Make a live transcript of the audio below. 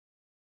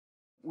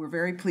We're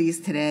very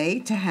pleased today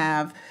to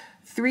have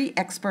three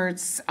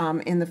experts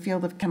in the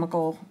field of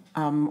chemical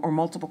or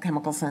multiple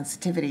chemical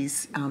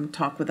sensitivities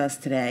talk with us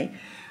today.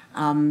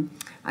 I'm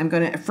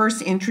going to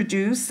first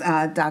introduce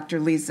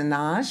Dr. Lisa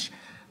Nagy,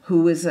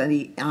 who is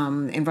an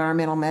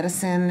environmental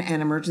medicine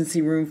and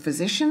emergency room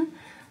physician,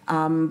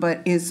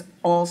 but is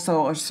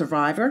also a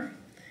survivor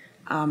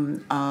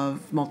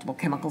of multiple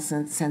chemical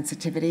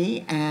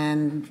sensitivity,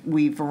 and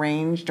we've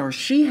arranged, or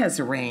she has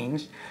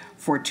arranged,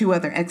 for two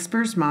other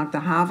experts,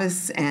 Magda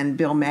Havas and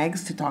Bill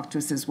Meggs, to talk to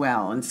us as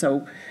well. And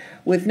so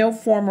with no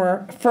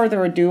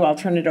further ado, I'll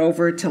turn it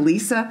over to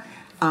Lisa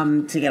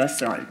to get us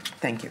started.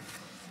 Thank you.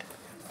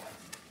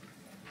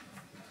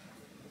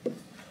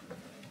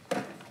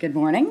 Good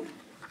morning.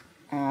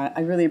 I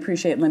really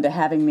appreciate Linda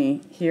having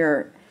me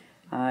here,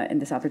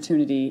 and this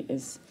opportunity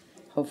is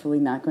hopefully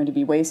not going to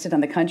be wasted on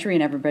the country,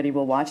 and everybody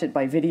will watch it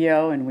by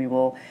video, and we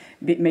will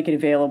make it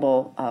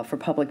available for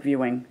public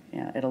viewing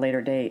at a later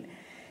date.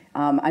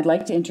 I'd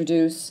like to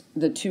introduce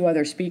the two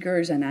other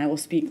speakers, and I will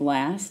speak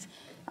last.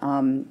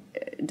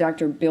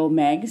 Dr. Bill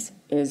Meggs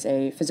is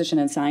a physician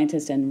and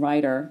scientist and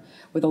writer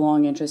with a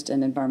long interest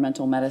in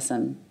environmental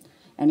medicine,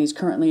 and he's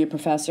currently a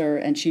professor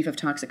and chief of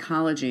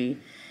toxicology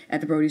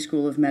at the Brody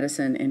School of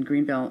Medicine in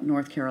Greenville,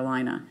 North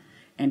Carolina,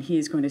 and he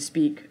is going to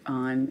speak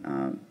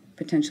on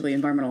potentially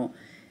environmental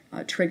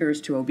triggers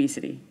to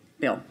obesity.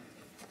 Bill.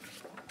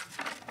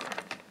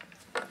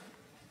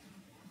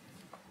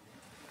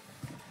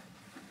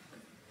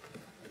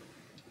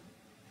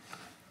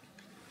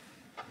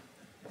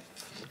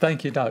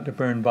 Thank you, Dr.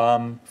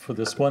 Birnbaum, for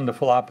this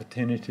wonderful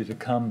opportunity to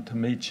come to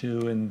meet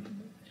you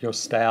and your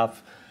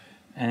staff,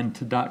 and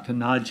to Dr.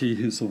 Nagy,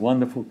 who's a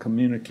wonderful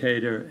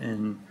communicator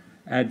and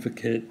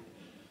advocate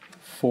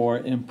for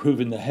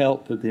improving the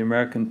health of the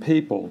American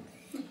people.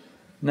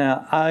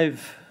 Now,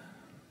 I've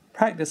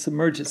practiced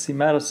emergency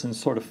medicine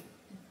sort of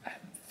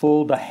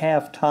full to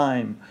half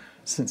time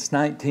since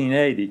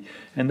 1980,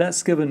 and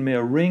that's given me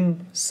a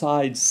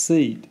ringside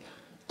seat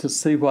to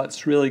see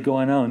what's really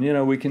going on. You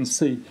know, we can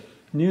see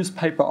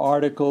newspaper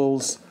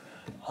articles,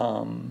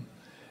 and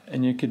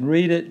you can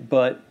read it,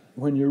 but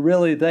when you're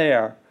really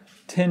there,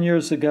 10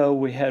 years ago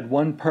we had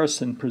one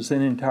person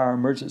presenting to our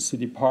emergency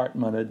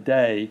department a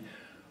day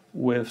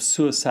with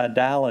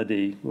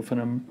suicidality, with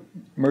an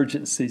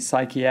emergency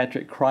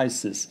psychiatric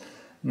crisis.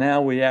 Now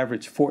we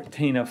average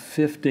 14 or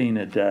 15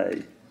 a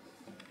day.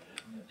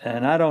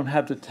 And I don't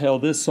have to tell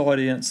this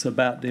audience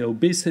about the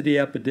obesity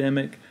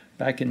epidemic.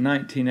 Back in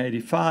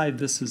 1985,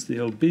 this is the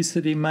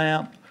obesity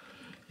map.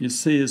 You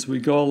see, as we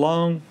go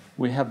along,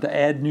 we have to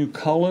add new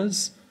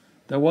colors.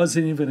 There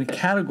wasn't even a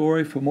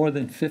category for more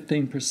than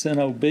 15%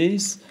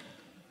 obese.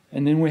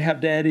 And then we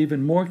have to add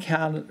even more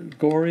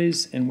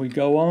categories, and we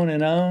go on.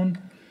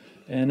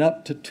 And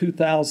up to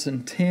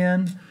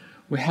 2010,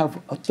 we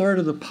have a third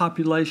of the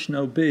population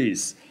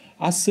obese.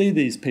 I see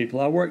these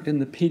people. I worked in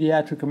the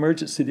pediatric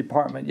emergency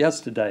department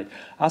yesterday.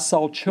 I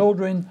saw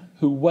children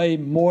who weigh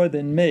more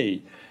than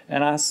me,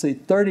 and I see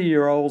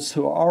 30-year-olds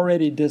who are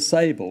already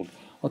disabled.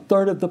 A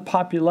third of the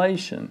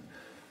population.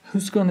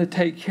 Who's going to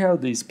take care of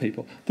these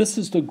people? This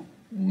is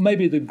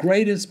maybe the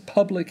greatest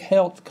public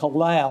health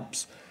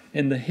collapse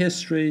in the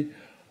history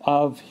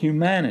of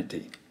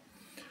humanity.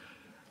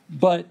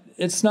 But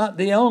it's not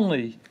the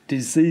only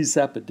disease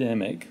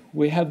epidemic.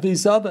 We have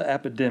these other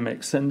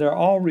epidemics, and they're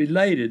all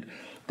related.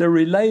 They're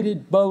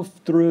related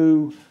both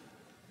through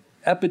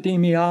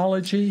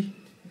epidemiology.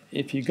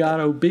 If you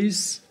got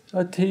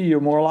obesity, you're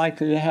more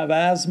likely to have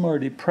asthma or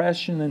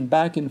depression, and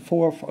back and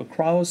forth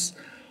across.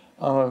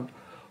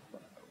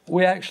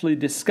 We actually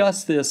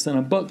discussed this in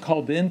a book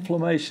called The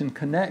Inflammation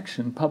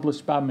Connection,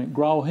 published by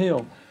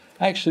McGraw-Hill.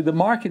 Actually, the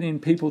marketing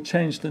people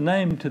changed the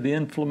name to The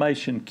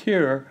Inflammation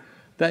Cure.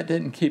 That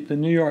didn't keep the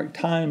New York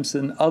Times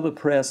and other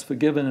press from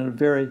giving it a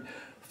very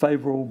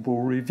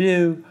favorable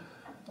review.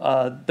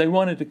 They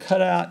wanted to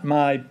cut out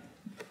my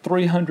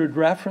 300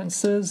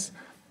 references,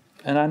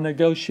 and I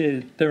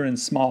negotiated they're in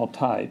small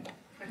type.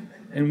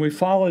 And we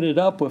followed it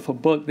up with a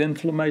book, The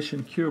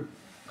Inflammation Cure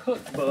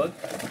Cookbook.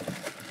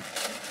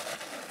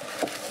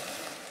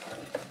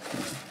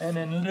 And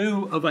in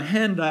lieu of a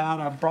handout,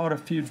 I brought a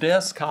few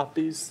desk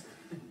copies.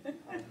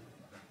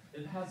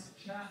 It has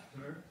a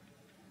chapter,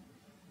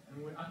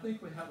 and I think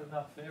we have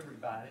enough for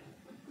everybody.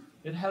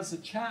 It has a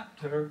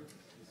chapter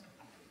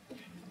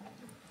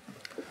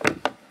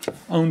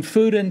on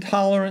food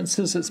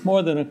intolerances. It's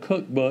more than a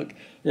cookbook.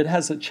 It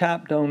has a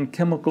chapter on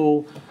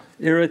chemical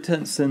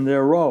irritants and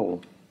their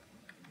role.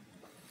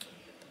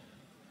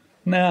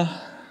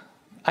 Now,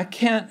 I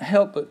can't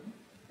help but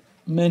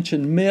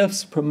mention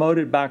myths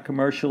promoted by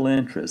commercial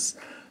interests.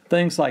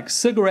 Things like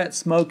cigarette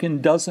smoking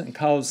doesn't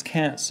cause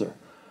cancer.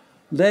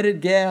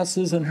 Leaded gas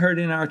isn't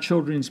hurting our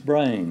children's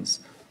brains.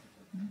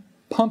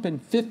 Pumping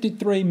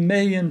 53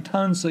 million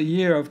tons a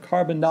year of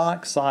carbon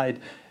dioxide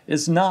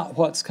is not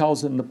what's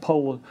causing the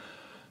polar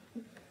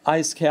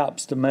ice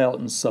caps to melt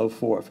and so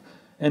forth.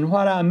 And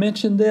why I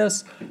mention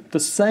this, the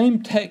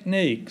same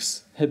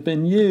techniques have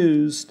been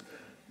used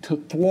to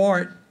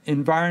thwart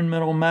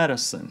environmental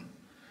medicine.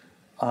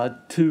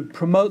 to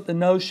promote the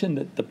notion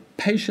that the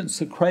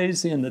patients are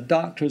crazy and the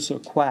doctors are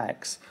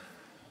quacks.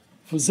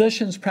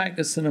 Physicians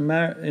practicing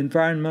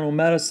environmental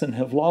medicine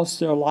have lost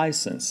their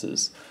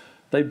licenses.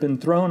 They've been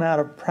thrown out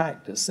of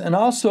practice. And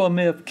also a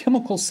myth,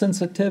 chemical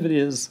sensitivity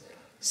is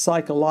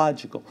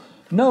psychological.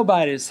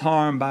 Nobody is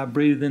harmed by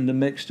breathing the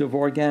mixture of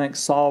organic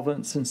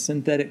solvents and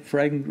synthetic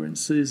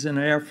fragrances and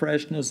air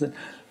fresheners and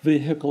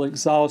vehicle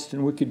exhaust,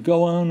 and we could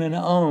go on and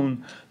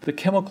on. The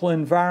chemical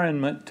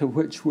environment to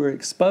which we're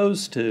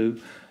exposed to,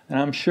 and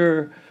I'm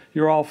sure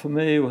you're all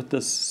familiar with the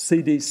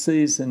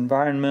CDC's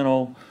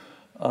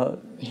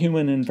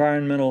human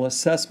environmental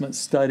assessment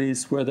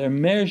studies, where they're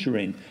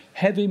measuring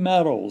heavy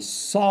metals,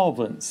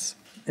 solvents,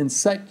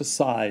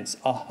 insecticides,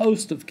 a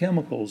host of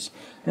chemicals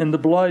in the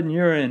blood and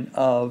urine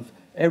of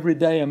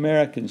everyday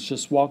Americans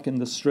just walking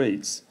the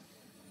streets.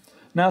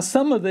 Now,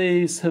 some of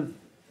these have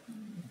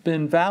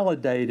been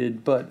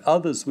validated, but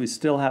others we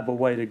still have a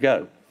way to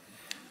go.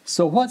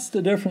 So what's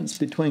the difference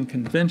between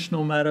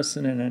conventional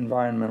medicine and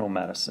environmental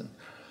medicine?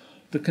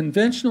 The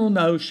conventional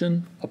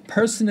notion, a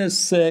person is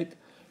sick,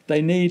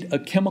 they need a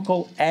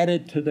chemical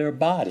added to their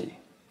body.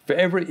 For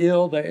every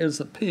ill, there is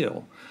a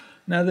pill.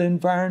 Now, the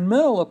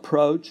environmental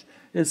approach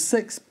is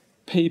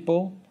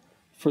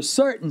for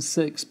certain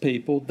sick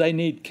people, they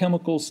need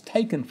chemicals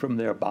taken from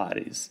their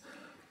bodies,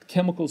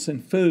 chemicals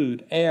in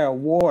food, air,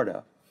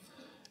 water.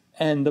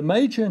 And the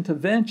major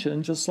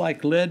intervention, just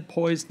like lead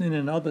poisoning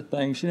and other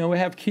things, we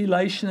have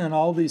chelation and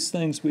all these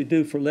things we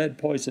do for lead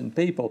poisoned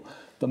people.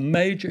 The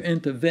major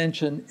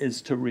intervention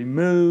is to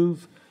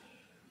remove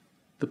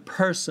the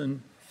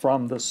person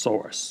from the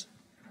source.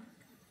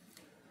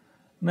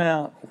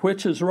 Now,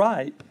 which is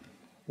right?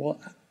 Well,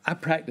 I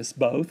practice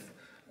both.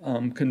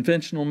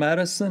 Conventional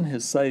medicine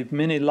has saved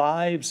many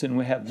lives, and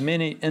we have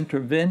many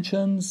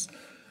interventions.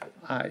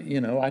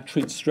 I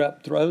treat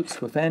strep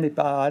throats with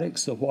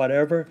antibiotics or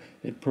whatever.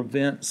 It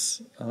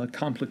prevents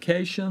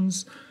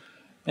complications.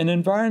 And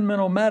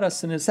environmental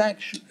medicine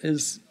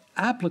is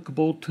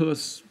applicable to a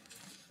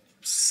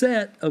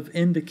set of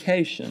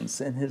indications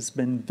and has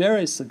been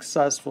very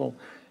successful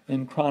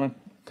in chronic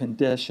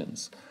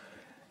conditions.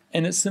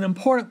 And it's an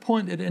important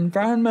point that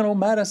environmental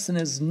medicine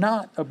is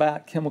not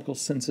about chemical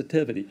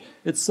sensitivity.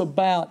 It's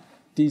about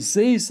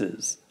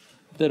diseases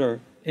that are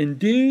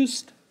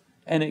induced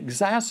and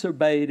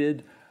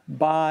exacerbated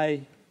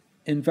by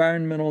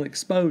environmental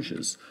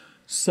exposures.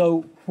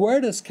 So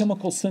where does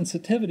chemical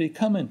sensitivity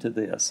come into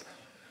this?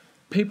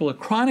 People are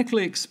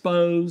chronically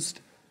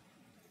exposed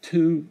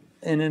to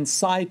an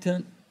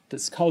incitant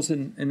that's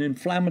causing an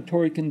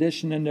inflammatory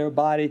condition in their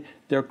body.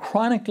 They're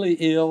chronically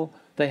ill.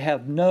 They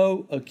have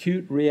no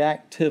acute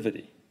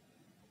reactivity.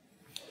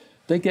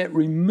 They get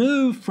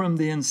removed from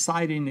the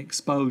inciting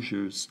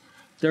exposures.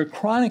 Their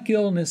chronic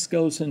illness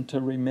goes into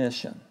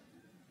remission.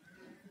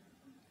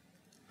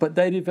 But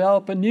they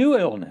develop a new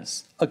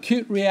illness,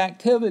 acute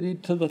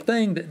reactivity to the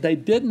thing that they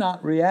did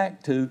not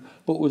react to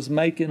but was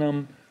making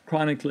them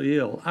chronically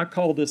ill. I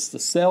call this the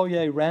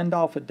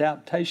Selye-Randolph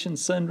adaptation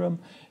syndrome.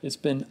 It's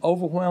been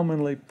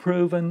overwhelmingly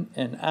proven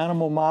in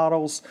animal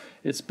models.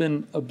 It's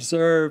been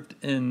observed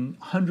in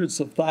hundreds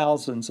of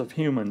thousands of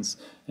humans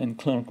in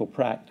clinical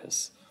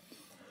practice.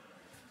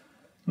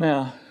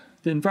 Now,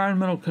 the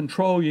environmental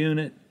control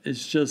unit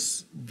is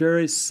just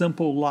very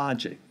simple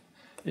logic.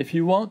 If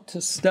you want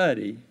to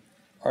study,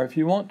 or if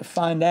you want to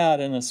find out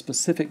in a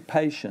specific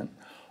patient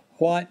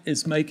what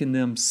is making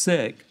them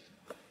sick,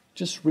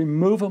 just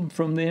remove them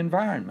from the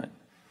environment.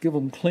 Give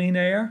them clean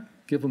air,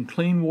 give them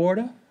clean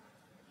water,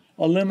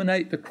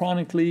 eliminate the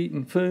chronically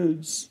eaten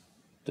foods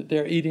that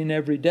they're eating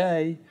every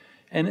day,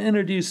 and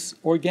introduce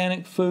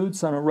organic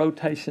foods on a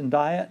rotation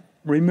diet,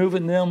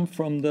 removing them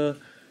from the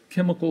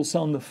chemicals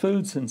on the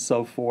foods and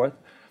so forth.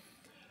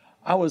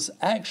 I was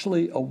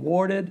actually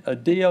awarded a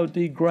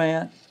DOD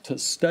grant to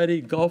study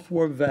Gulf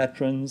War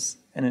veterans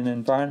in an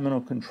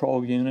environmental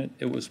control unit.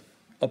 It was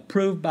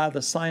approved by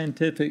the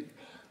scientific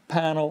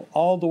panel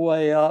all the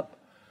way up.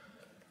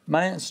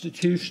 My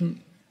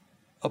institution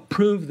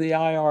approved the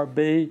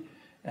IRB,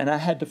 and I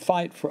had to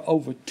fight for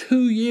over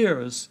 2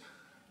 years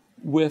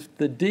with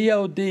the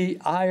DOD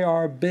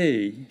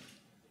IRB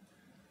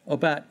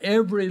about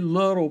every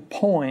little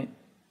point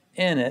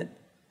in it,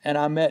 and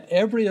I met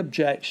every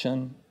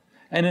objection,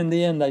 and in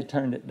the end they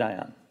turned it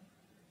down.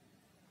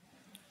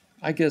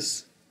 I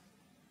guess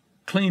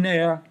clean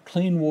air,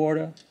 clean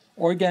water,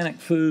 organic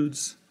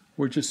foods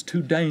were just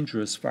too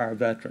dangerous for our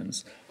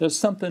veterans. There's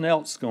something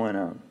else going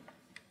on.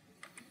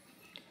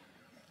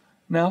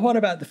 Now, what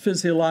about the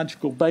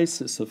physiological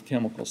basis of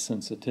chemical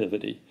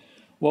sensitivity?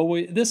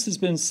 Well, this has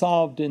been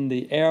solved in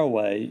the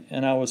airway,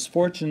 and I was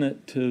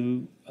fortunate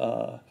to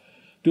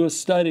do a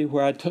study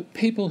where I took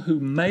people who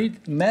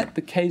met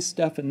the case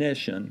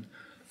definition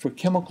for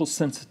chemical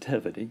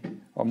sensitivity,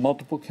 or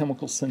multiple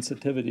chemical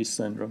sensitivity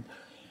syndrome,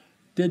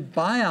 did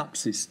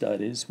biopsy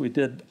studies. We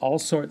did all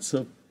sorts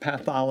of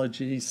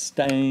pathology,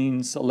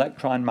 stains,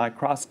 electron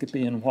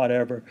microscopy, and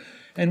whatever,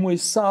 and we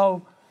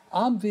saw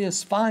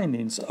obvious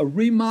findings, a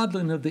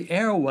remodeling of the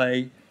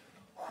airway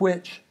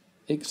which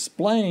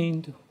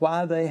explained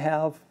why they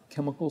have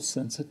chemical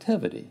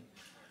sensitivity.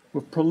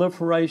 With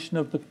proliferation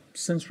of the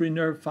sensory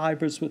nerve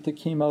fibers with the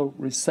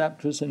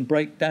chemoreceptors and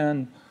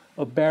breakdown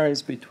of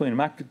barriers between them.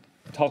 I could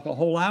talk a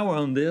whole hour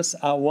on this.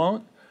 I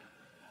won't.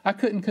 I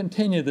couldn't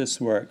continue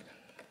this work.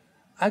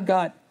 I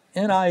got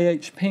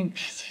NIH pink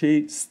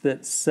sheets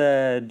that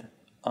said,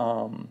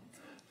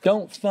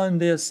 don't fund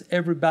this,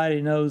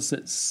 everybody knows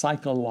it's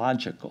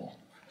psychological.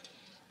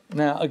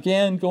 Now,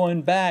 again,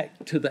 going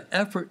back to the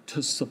effort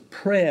to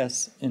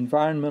suppress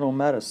environmental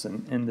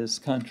medicine in this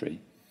country.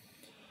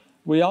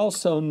 We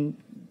also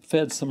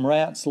fed some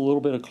rats a little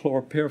bit of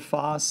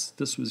chlorpyrifos.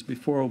 This was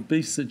before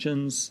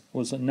obesogens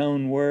was a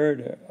known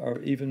word or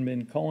even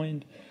been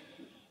coined.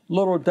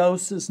 Little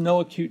doses, no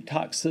acute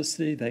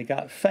toxicity, they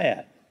got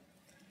fat.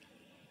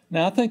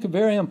 Now, I think a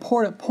very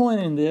important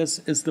point in this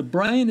is the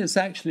brain is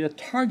actually a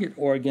target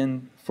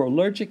organ for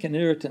allergic and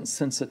irritant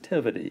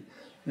sensitivity.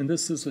 And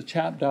this is a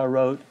chapter I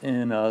wrote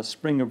in a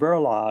Springer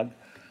Verlag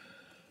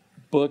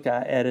book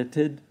I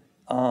edited.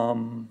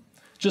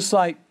 Just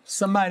like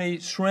somebody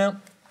eats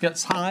shrimp,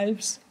 gets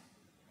hives,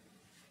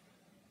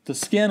 the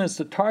skin is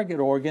the target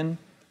organ.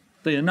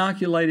 They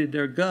inoculated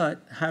their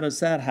gut. How does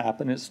that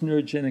happen? It's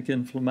neurogenic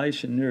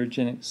inflammation,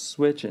 neurogenic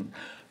switching.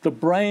 The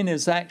brain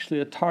is actually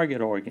a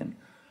target organ.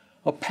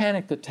 A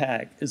panic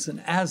attack is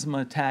an asthma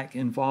attack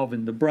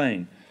involving the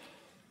brain.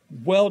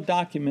 Well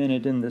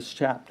documented in this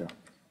chapter.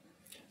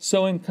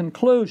 So in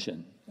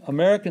conclusion,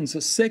 Americans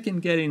are sick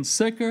and getting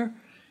sicker.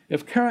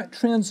 If current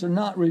trends are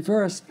not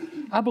reversed,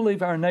 I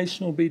believe our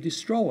nation will be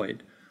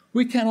destroyed.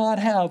 We cannot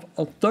have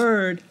a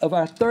third of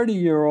our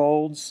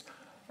 30-year-olds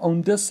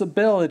on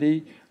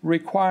disability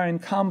requiring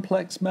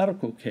complex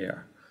medical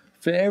care.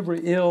 For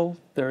every ill,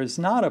 there is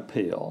not a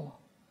pill.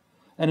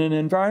 And an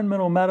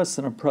environmental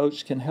medicine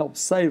approach can help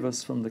save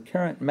us from the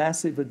current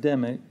massive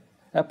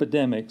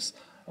epidemics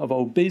of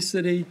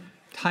obesity,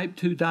 type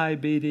 2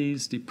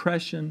 diabetes,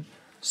 depression,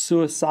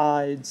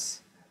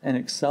 suicides, and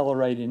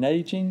accelerating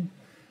aging.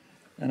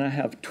 And I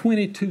have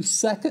 22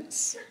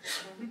 seconds.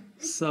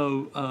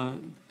 So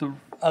the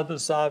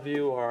others of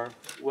you are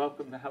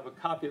welcome to have a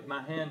copy of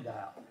my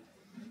handout.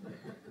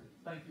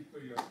 Thank you for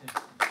your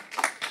attention.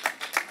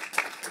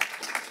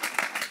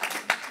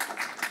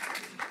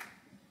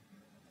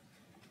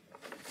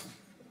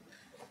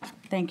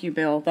 Thank you,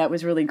 Bill. That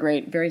was really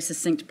great. Very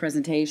succinct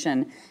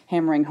presentation,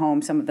 hammering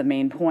home some of the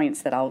main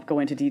points that I'll go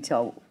into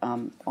detail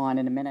on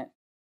in a minute.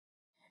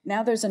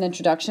 Now there's an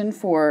introduction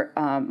for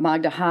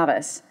Magda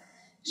Havas.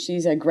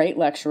 She's a great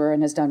lecturer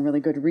and has done really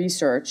good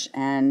research,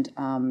 and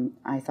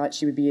I thought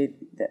she would be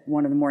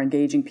one of the more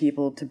engaging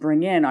people to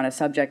bring in on a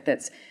subject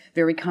that's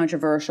very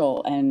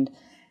controversial and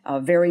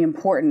very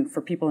important for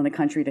people in the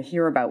country to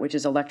hear about, which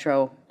is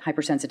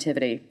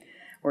electrohypersensitivity,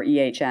 or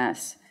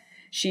EHS.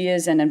 She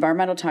is an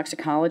environmental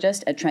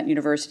toxicologist at Trent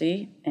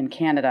University in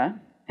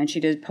Canada, and she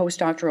did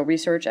postdoctoral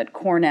research at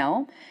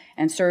Cornell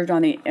and served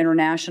on the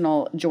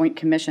International Joint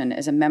Commission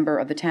as a member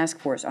of the Task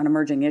Force on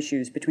Emerging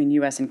Issues between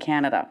U.S. and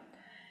Canada.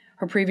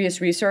 Her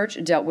previous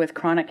research dealt with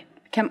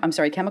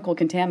chemical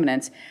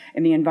contaminants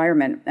in the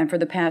environment, and for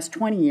the past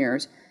 20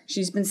 years,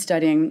 she's been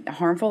studying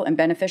harmful and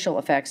beneficial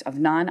effects of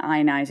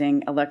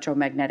non-ionizing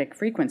electromagnetic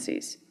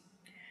frequencies.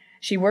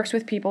 She works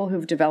with people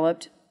who've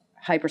developed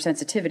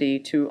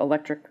hypersensitivity to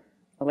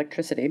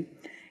electricity,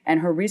 and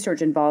her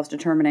research involves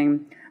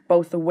determining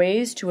both the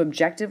ways to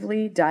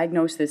objectively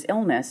diagnose this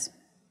illness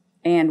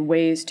and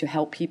ways to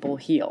help people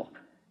heal.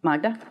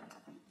 Magda?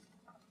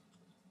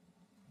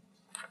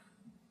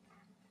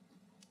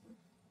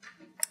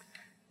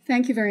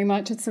 Thank you very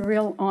much. It's a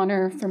real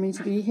honor for me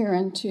to be here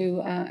and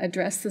to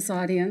address this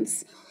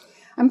audience.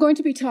 I'm going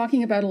to be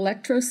talking about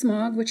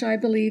electrosmog, which I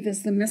believe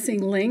is the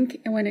missing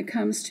link when it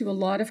comes to a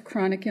lot of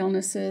chronic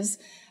illnesses,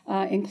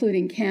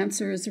 including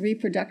cancers,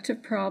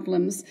 reproductive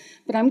problems.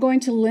 But I'm going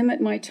to limit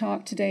my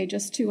talk today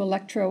just to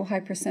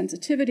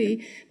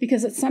electrohypersensitivity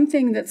because it's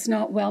something that's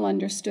not well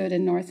understood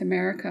in North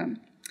America.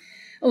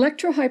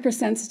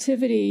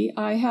 Electrohypersensitivity,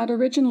 I had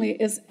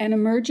originally, is an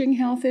emerging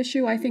health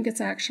issue. I think it's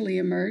actually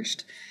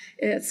emerged.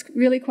 It's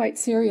really quite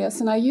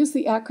serious, and I use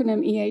the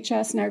acronym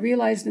EHS, and I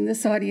realized in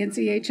this audience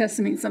EHS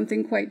means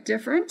something quite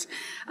different.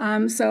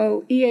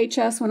 So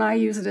EHS, when I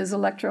use it, is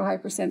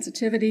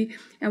electrohypersensitivity,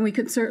 and we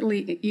could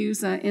certainly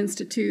use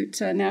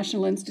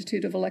National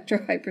Institute of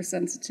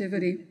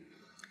Electrohypersensitivity.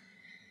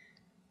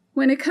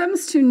 When it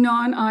comes to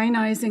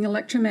non-ionizing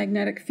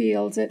electromagnetic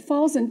fields, it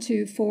falls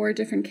into 4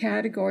 different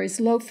categories: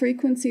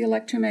 low-frequency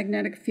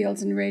electromagnetic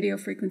fields and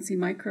radio-frequency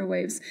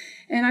microwaves.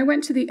 And I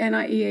went to the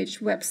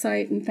NIEHS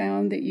website and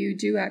found that you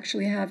do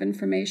actually have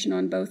information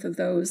on both of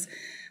those.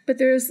 But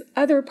there's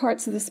other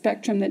parts of the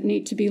spectrum that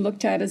need to be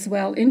looked at as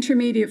well.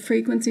 Intermediate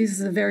frequencies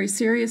is a very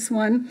serious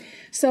one.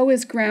 So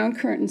is ground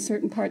current in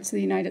certain parts of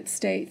the United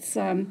States.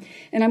 And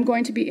I'm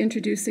going to be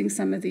introducing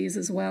some of these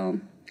as well.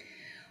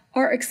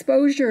 Our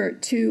exposure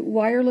to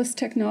wireless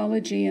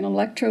technology and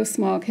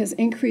electrosmog has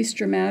increased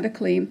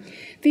dramatically.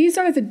 These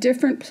are the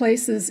different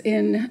places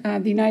in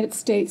the United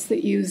States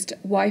that used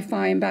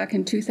Wi-Fi back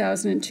in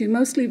 2002,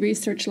 mostly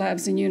research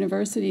labs and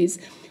universities.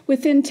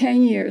 Within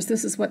 10 years,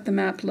 this is what the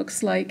map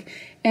looks like,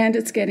 and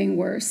it's getting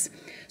worse.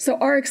 So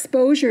our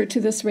exposure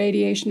to this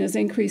radiation is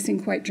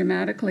increasing quite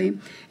dramatically,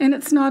 and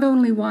it's not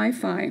only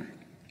Wi-Fi.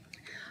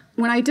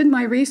 When I did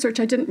my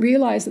research, I didn't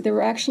realize that there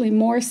were actually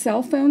more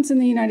cell phones in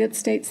the United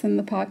States than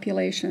the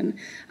population,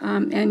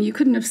 and you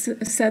couldn't have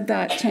said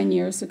that 10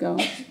 years ago.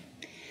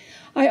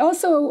 I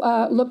also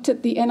looked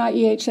at the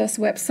NIEHS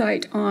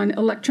website on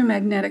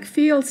electromagnetic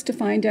fields to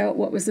find out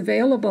what was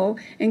available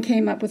and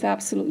came up with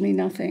absolutely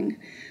nothing.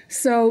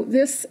 So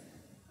this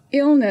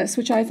illness,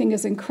 which I think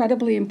is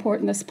incredibly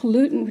important, this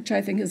pollutant, which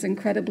I think is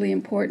incredibly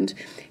important,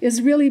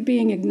 is really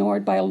being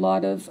ignored by a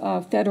lot of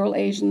federal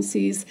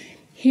agencies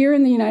here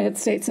in the United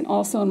States and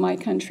also in my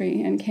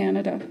country and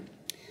Canada.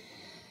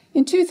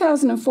 In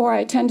 2004, I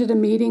attended a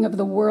meeting of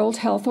the World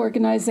Health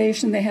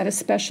Organization. They had a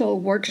special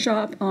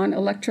workshop on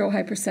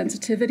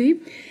electrohypersensitivity,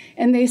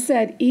 and they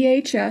said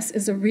EHS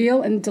is a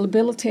real and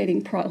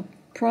debilitating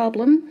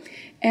problem,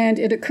 and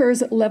it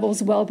occurs at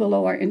levels well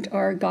below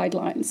our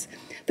guidelines.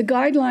 The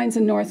guidelines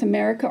in North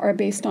America are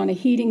based on a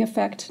heating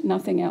effect,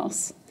 nothing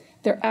else.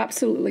 They're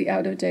absolutely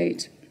out of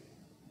date.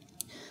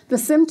 The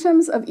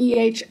symptoms of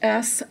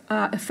EHS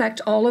affect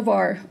all of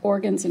our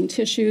organs and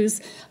tissues.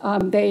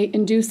 They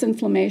induce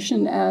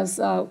inflammation, as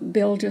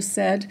Bill just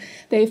said.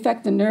 They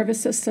affect the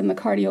nervous system, the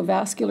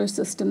cardiovascular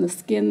system, the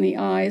skin, the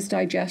eyes,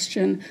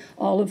 digestion,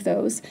 all of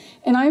those.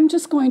 And I'm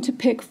just going to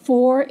pick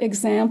 4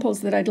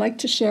 examples that I'd like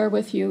to share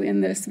with you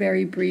in this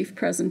very brief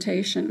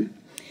presentation.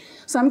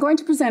 So I'm going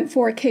to present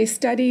 4 case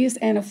studies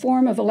and a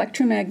form of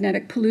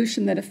electromagnetic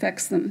pollution that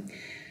affects them.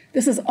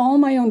 This is all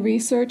my own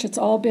research. It's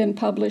all been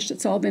published.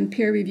 It's all been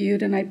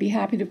peer-reviewed, and I'd be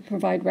happy to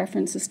provide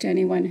references to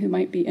anyone who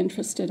might be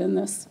interested in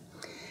this.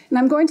 And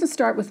I'm going to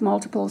start with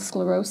multiple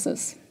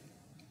sclerosis.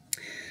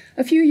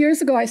 A few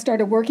years ago, I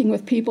started working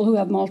with people who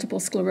have multiple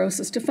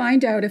sclerosis to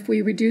find out if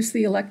we reduce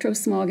the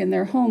electrosmog in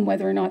their home,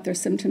 whether or not their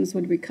symptoms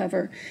would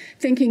recover,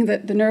 thinking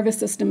that the nervous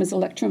system is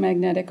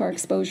electromagnetic, our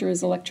exposure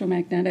is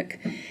electromagnetic.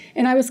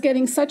 And I was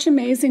getting such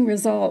amazing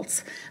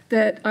results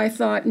that I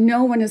thought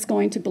no one is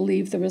going to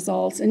believe the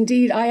results.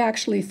 Indeed, I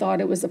actually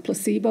thought it was a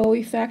placebo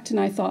effect, and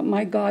I thought,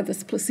 my God,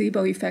 this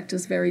placebo effect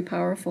is very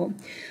powerful.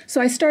 So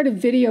I started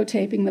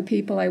videotaping the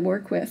people I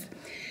work with.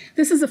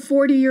 This is a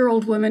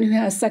 40-year-old woman who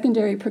has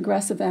secondary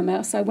progressive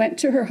MS. I went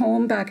to her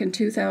home back in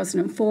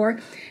 2004,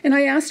 and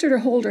I asked her to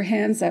hold her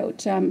hands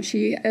out.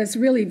 She is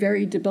really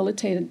very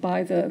debilitated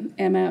by the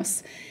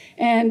MS.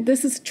 And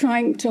this is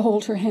trying to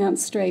hold her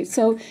hands straight.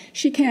 So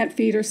she can't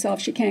feed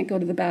herself. She can't go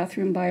to the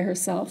bathroom by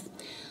herself.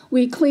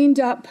 We cleaned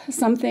up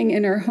something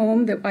in her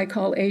home that I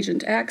call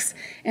Agent X,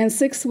 and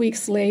 6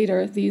 weeks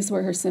later, these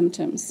were her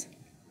symptoms.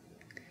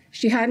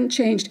 She hadn't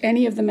changed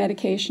any of the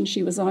medication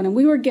she was on, and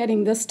we were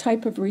getting this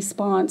type of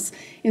response,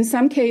 in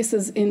some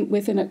cases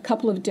within a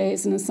couple of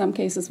days, and in some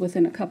cases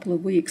within a couple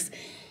of weeks.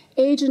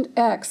 Agent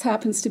X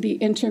happens to be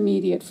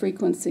intermediate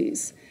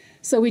frequencies.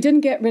 So we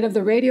didn't get rid of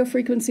the radio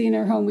frequency in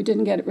her home. We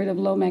didn't get rid of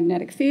low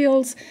magnetic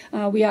fields.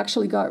 We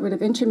actually got rid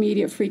of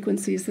intermediate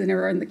frequencies that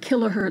are in the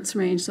kilohertz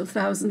range, so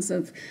thousands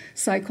of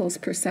cycles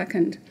per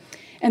second.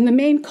 And the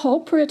main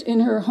culprit in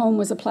her home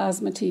was a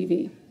plasma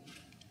TV.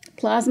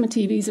 Plasma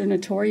TVs are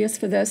notorious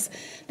for this.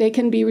 They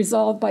can be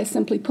resolved by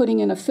simply putting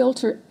in a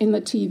filter in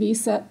the TV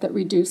set that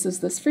reduces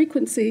this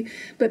frequency,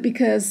 but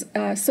because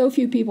so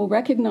few people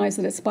recognize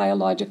that it's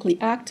biologically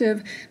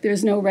active,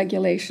 there's no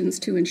regulations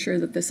to ensure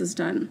that this is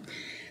done.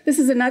 This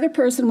is another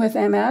person with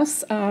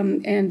MS,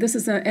 and this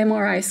is an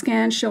MRI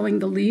scan showing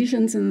the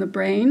lesions in the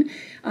brain.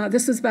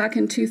 This was back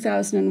in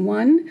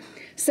 2001.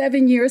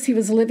 7 years he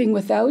was living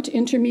without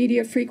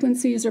intermediate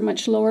frequencies or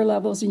much lower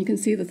levels, and you can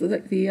see that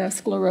the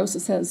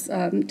sclerosis has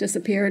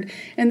disappeared.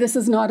 And this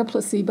is not a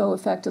placebo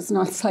effect. It's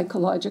not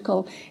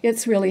psychological.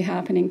 It's really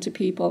happening to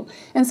people.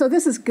 And so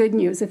this is good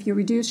news. If you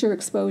reduce your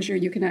exposure,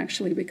 you can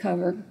actually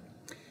recover.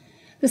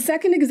 The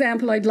second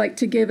example I'd like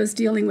to give is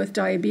dealing with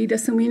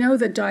diabetes, and we know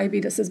that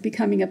diabetes is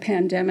becoming a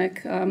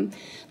pandemic. The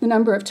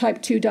number of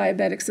type 2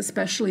 diabetics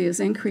especially is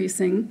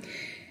increasing.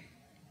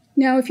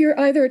 Now, if you're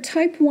either a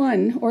type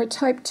 1 or a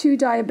type 2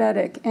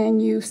 diabetic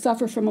and you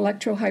suffer from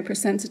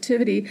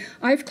electrohypersensitivity,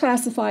 I've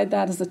classified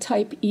that as a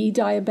type E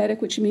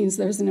diabetic, which means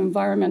there's an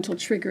environmental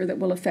trigger that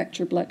will affect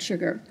your blood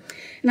sugar.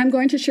 And I'm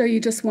going to show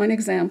you just one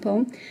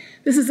example.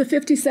 This is a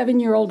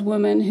 57-year-old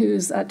woman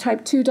who's a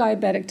type 2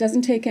 diabetic,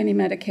 doesn't take any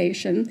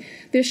medication.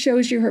 This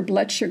shows you her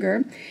blood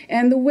sugar.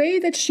 And the way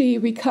that she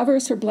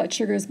recovers her blood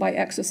sugar is by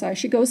exercise.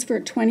 She goes for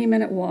a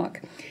 20-minute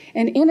walk.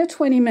 And in a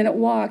 20-minute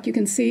walk, you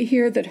can see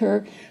here that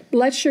her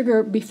blood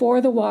sugar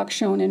before the walk,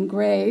 shown in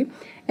gray,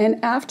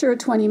 and after a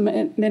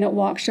 20-minute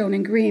walk, shown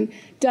in green,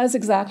 does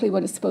exactly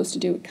what it's supposed to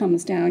do. It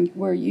comes down.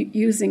 We're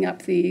using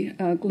up the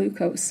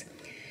glucose.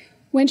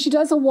 When she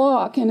does a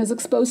walk and is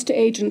exposed to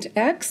Agent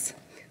X,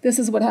 this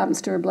is what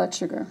happens to her blood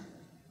sugar.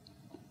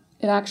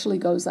 It actually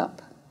goes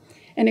up,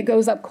 and it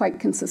goes up quite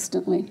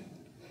consistently.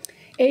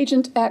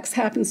 Agent X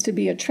happens to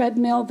be a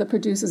treadmill that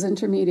produces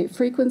intermediate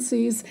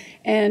frequencies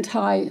and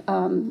high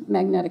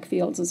magnetic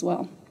fields as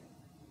well.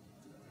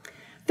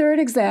 Third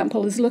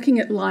example is looking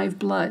at live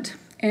blood.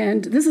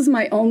 And this is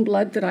my own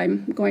blood that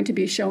I'm going to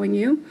be showing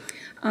you.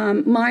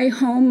 My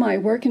home, my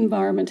work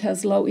environment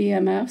has low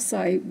EMFs.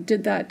 I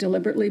did that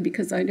deliberately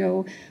because I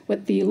know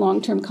what the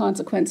long-term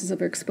consequences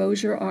of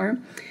exposure are.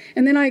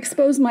 And then I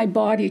exposed my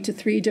body to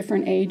 3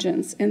 different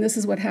agents, and this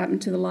is what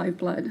happened to the live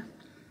blood.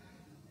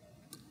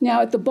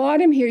 Now at the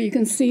bottom here, you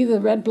can see the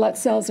red blood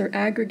cells are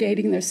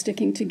aggregating, they're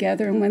sticking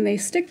together, and when they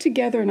stick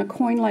together in a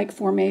coin-like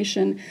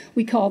formation,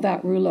 we call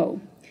that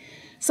rouleau.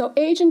 So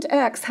Agent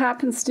X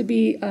happens to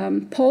be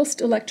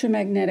pulsed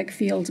electromagnetic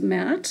field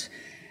mat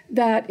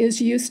that is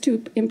used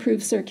to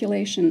improve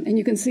circulation. And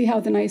you can see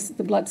how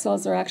the blood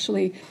cells are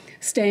actually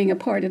staying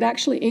apart. It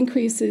actually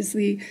increases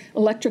the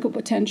electrical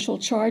potential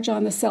charge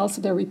on the cells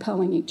so they're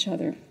repelling each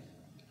other.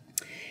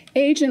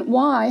 Agent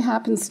Y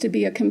happens to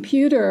be a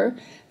computer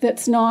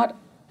that's not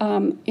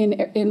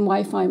in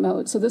Wi-Fi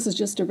mode. So this is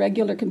just a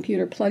regular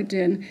computer plugged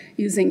in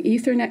using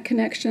Ethernet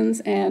connections,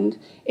 and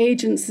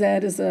Agent Z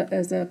is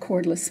a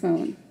cordless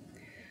phone.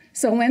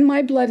 So when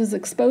my blood is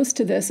exposed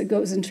to this, it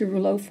goes into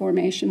rouleau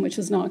formation, which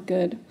is not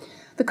good.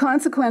 The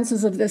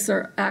consequences of this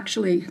are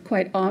actually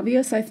quite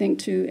obvious, I think,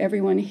 to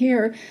everyone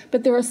here,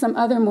 but there are some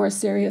other more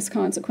serious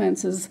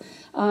consequences.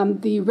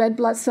 The red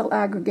blood cell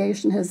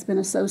aggregation has been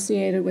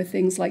associated with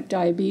things like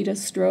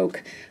diabetes,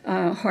 stroke,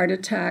 heart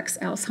attacks,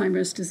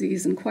 Alzheimer's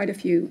disease, and quite a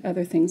few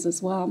other things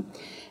as well.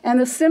 And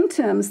the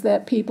symptoms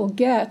that people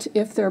get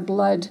if their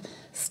blood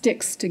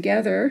sticks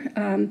together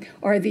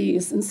are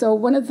these. And so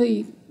one of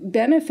the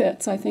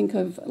benefits, I think,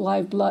 of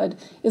live blood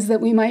is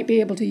that we might be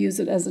able to use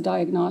it as a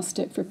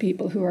diagnostic for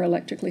people who are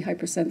electrically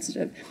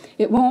hypersensitive.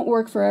 It won't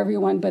work for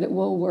everyone, but it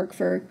will work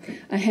for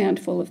a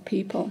handful of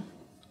people.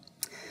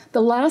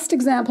 The last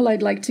example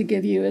I'd like to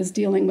give you is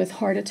dealing with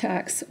heart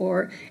attacks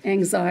or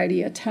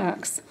anxiety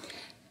attacks.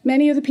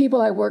 Many of the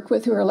people I work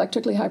with who are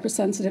electrically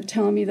hypersensitive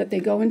tell me that they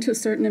go into a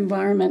certain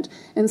environment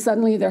and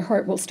suddenly their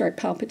heart will start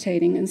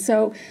palpitating. And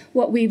so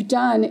what we've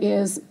done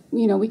is,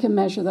 we can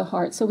measure the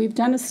heart. So we've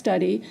done a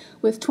study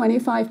with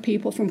 25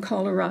 people from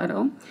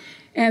Colorado,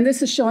 and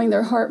this is showing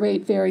their heart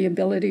rate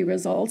variability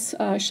results,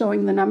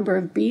 showing the number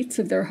of beats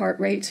of their heart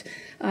rate,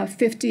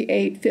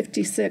 58,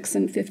 56,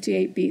 and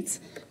 58 beats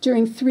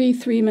during 3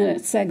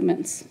 3-minute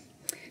segments.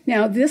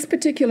 Now, this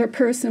particular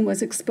person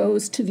was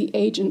exposed to the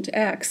Agent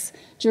X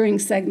during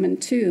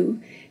segment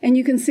 2, and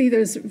you can see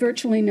there's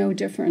virtually no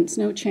difference,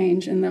 no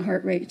change in the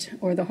heart rate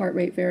or the heart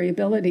rate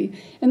variability,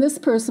 and this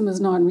person was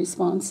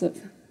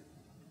non-responsive.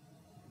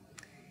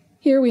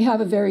 Here we have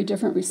a very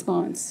different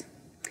response.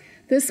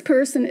 This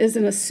person is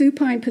in a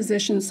supine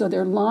position, so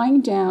they're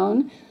lying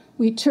down.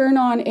 We turn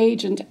on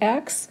Agent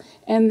X,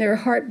 and their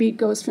heartbeat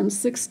goes from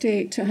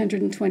 68 to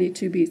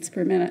 122 beats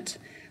per minute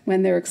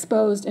when they're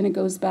exposed, and it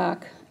goes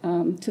back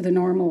to the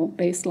normal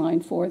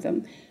baseline for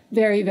them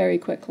very, very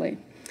quickly.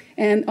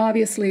 And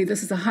obviously,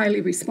 this is a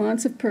highly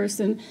responsive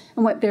person,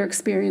 and what they're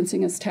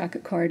experiencing is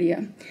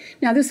tachycardia.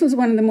 Now, this was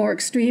one of the more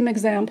extreme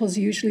examples.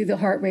 Usually, the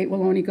heart rate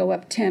will only go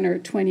up 10 or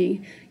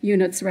 20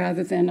 units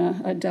rather than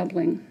a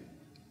doubling.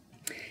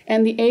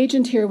 And the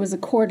agent here was a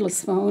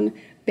cordless phone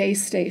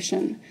base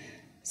station.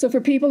 So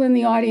for people in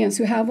the audience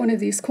who have one of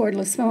these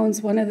cordless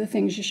phones, one of the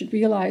things you should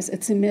realize,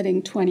 it's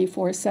emitting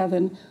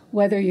 24/7,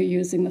 whether you're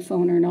using the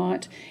phone or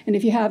not. And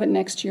if you have it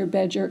next to your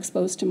bed, you're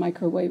exposed to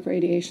microwave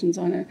radiations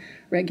on a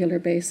regular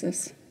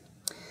basis.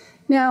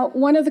 Now,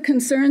 one of the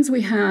concerns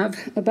we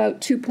have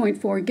about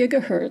 2.4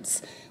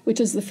 gigahertz, which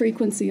is the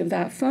frequency of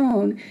that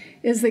phone,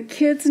 is that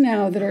kids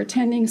now that are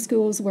attending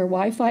schools where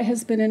Wi-Fi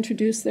has been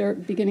introduced, they're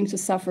beginning to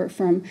suffer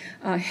from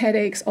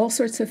headaches, all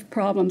sorts of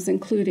problems,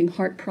 including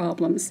heart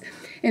problems.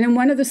 And in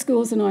one of the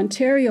schools in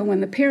Ontario,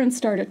 when the parents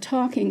started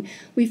talking,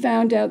 we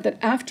found out that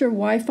after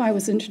Wi-Fi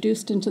was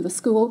introduced into the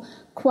school,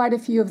 quite a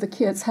few of the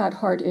kids had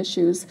heart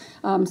issues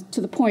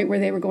to the point where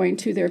they were going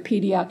to their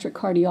pediatric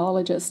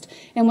cardiologist.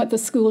 And what the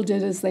school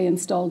did is they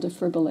installed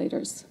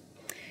defibrillators.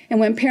 And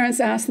when parents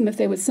asked them if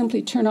they would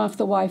simply turn off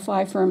the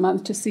Wi-Fi for a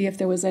month to see if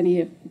there was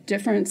any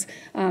difference,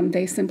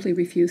 they simply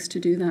refused to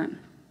do that.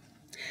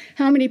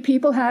 How many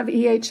people have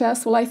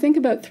EHS? Well, I think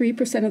about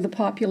 3% of the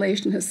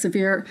population has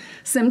severe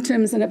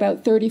symptoms, and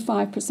about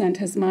 35%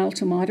 has mild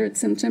to moderate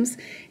symptoms.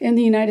 In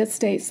the United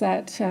States,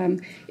 that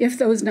if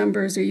those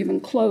numbers are even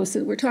close,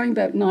 we're talking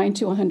about 9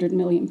 to 100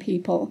 million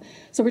people.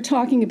 So we're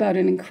talking about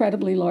an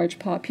incredibly large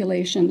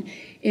population.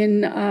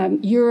 In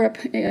Europe,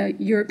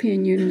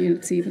 European Union,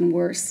 it's even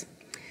worse.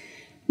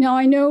 Now,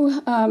 I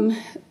know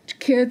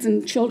kids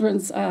and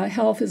children's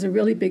health is a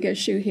really big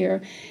issue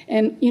here.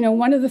 And,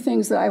 one of the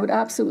things that I would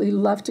absolutely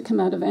love to come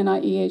out of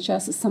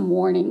NIEHS is some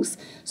warnings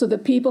so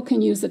that people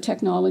can use the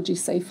technology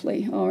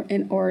safely or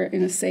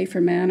in a safer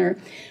manner.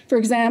 For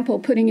example,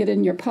 putting it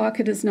in your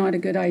pocket is not a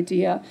good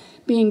idea.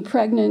 Being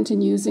pregnant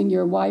and using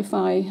your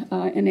Wi-Fi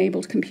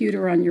enabled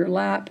computer on your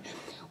lap,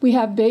 We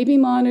have baby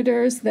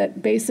monitors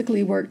that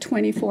basically work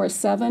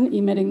 24/7,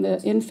 emitting the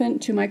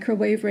infant to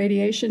microwave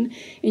radiation.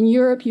 In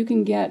Europe, you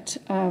can get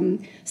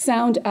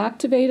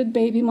sound-activated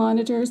baby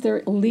monitors.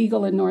 They're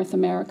illegal in North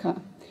America.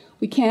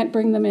 We can't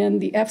bring them in.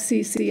 The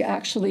FCC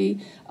actually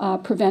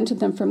prevented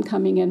them from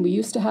coming in. We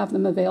used to have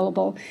them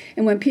available.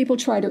 And when people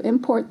try to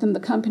import them, the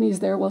companies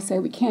there will say,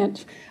 we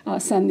can't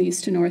send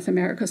these to North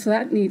America. So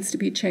that needs to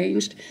be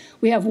changed.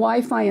 We have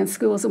Wi-Fi in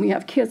schools, and we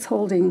have kids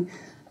holding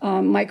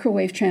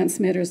microwave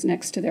transmitters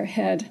next to their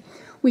head.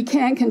 We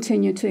can't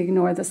continue to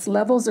ignore this.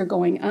 Levels are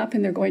going up,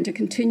 and they're going to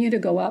continue to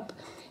go up.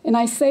 And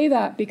I say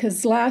that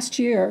because last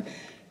year,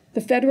 the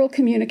Federal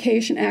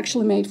Communication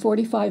actually made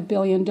 $45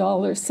 billion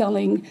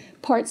selling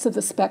parts of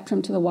the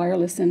spectrum to the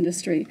wireless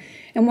industry.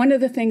 And one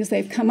of the things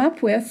they've come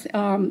up with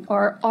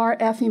are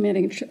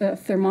RF-emitting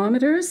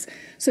thermometers.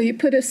 So you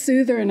put a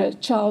soother in a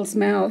child's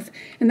mouth,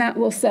 and that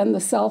will send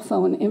the cell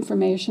phone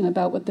information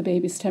about what the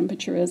baby's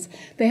temperature is.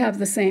 They have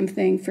the same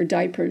thing for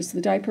diapers. The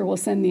diaper will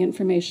send the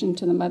information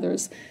to the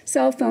mother's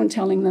cell phone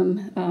telling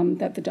them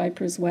that the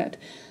diaper is wet.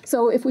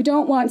 So if we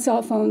don't want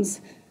cell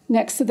phones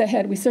next to the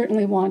head, we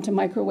certainly want a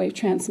microwave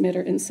transmitter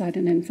inside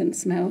an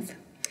infant's mouth.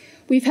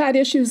 We've had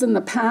issues in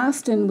the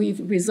past, and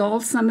we've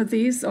resolved some of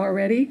these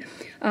already.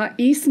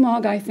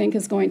 E-smog, I think,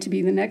 is going to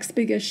be the next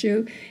big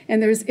issue,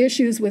 and there's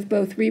issues with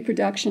both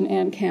reproduction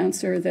and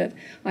cancer that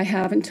I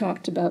haven't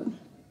talked about.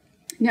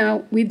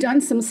 Now, we've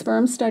done some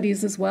sperm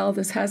studies as well.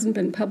 This hasn't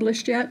been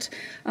published yet,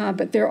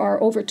 but there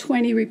are over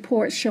 20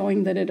 reports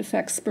showing that it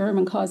affects sperm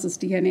and causes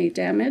DNA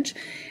damage.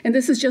 And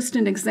this is just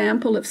an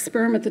example of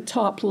sperm at the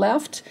top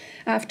left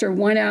after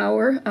 1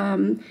 hour,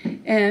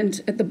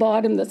 and at the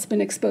bottom that's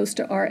been exposed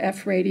to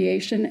RF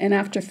radiation, and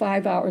after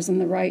 5 hours on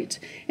the right.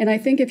 And I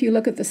think if you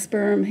look at the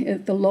sperm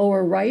at the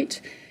lower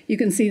right, you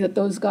can see that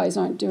those guys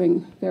aren't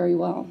doing very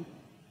well.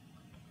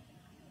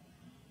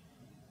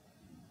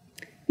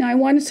 Now, I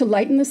wanted to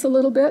lighten this a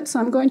little bit, so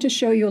I'm going to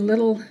show you a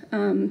little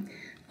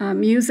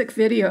music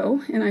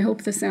video, and I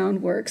hope the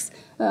sound works,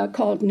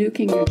 called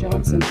Nuking Your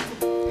Johnson.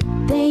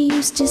 They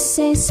used to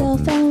say cell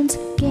phones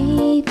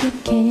gave you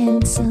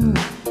cancer,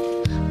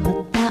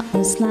 but that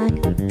was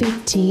like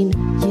 15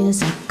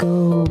 years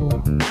ago.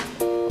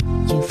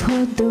 You've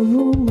heard the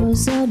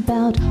rumors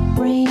about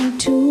brain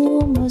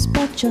tumors,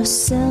 but your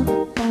cell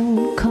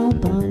phone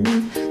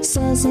company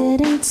says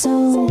it ain't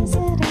so.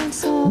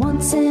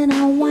 Once in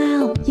a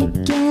while you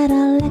get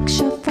a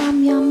lecture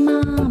from your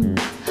mom.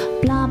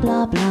 Blah,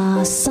 blah,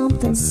 blah,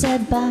 something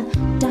said by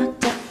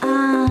Dr.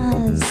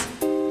 Oz.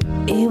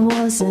 It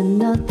wasn't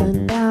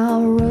nothing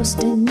about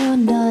roasting your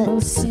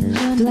nuts,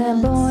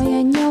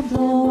 flamboyant your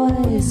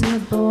boys,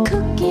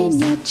 cooking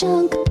your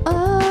junk.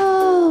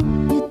 Oh,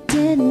 you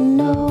didn't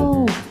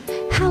know.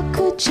 How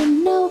could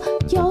you know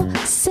your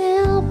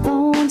cell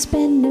phone's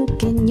been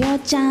nuking your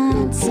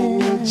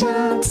Johnson?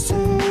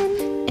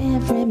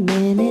 Every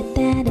minute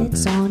that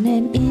it's on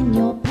and in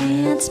your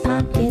pants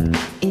pocket,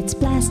 it's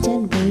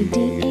blasting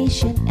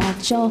radiation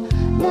at your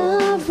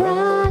love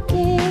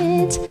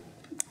rocket.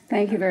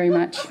 Thank you very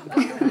much.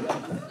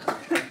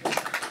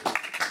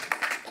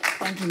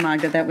 Thank you,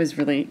 Magda. That was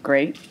really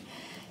great.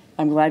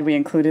 I'm glad we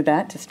included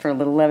that just for a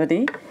little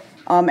levity.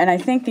 And I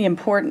think the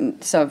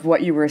importance of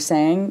what you were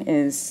saying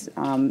is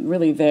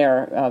really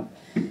there.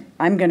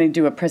 I'm going to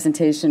do a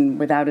presentation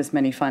without as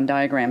many fun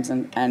diagrams,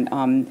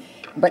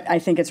 but I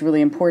think it's really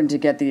important to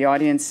get the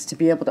audience to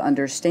be able to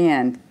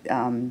understand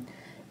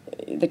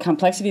the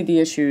complexity of the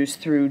issues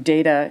through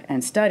data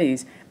and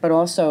studies, but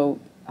also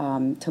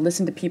to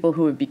listen to people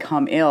who have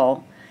become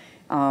ill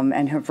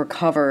and have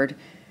recovered,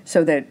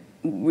 so that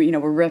we're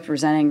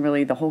representing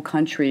really the whole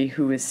country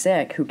who is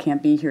sick, who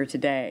can't be here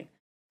today.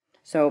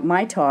 So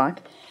my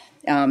talk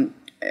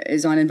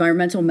is on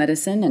environmental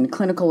medicine and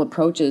clinical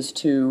approaches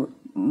to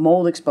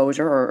mold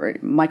exposure or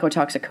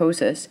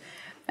mycotoxicosis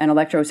and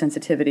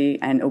electrosensitivity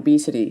and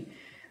obesity.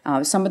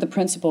 Some of the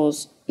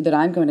principles that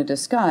I'm going to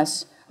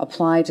discuss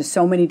apply to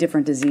so many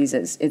different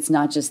diseases. It's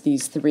not just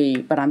these three,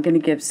 but I'm going to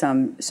give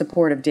some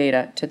supportive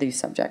data to these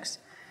subjects.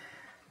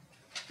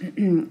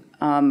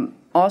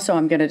 Also,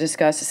 I'm going to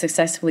discuss a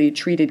successfully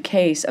treated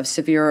case of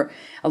severe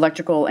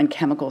electrical and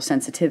chemical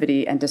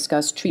sensitivity and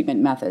discuss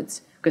treatment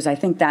methods, because I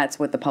think that's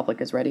what the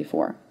public is ready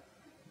for.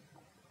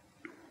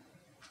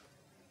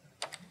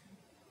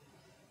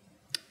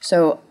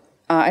 So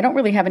I don't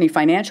really have any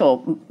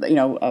financial,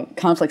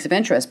 conflicts of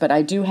interest, but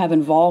I do have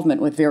involvement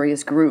with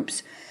various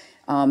groups.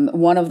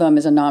 One of them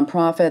is a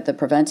nonprofit, the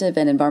Preventive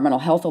and Environmental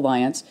Health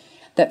Alliance,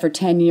 that for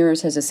 10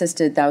 years has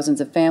assisted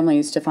thousands of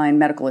families to find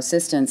medical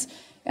assistance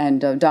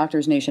and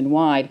doctors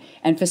nationwide,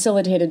 and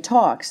facilitated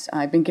talks.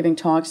 I've been giving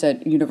talks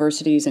at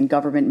universities and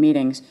government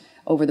meetings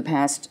over the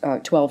past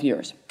 12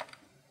 years.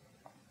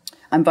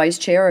 I'm vice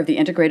chair of the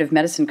Integrative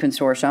Medicine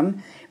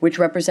Consortium, which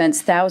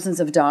represents thousands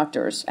of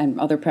doctors and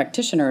other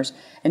practitioners,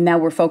 and now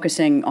we're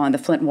focusing on the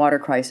Flint water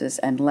crisis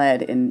and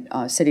lead in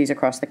cities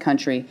across the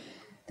country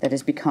that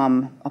has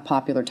become a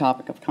popular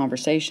topic of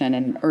conversation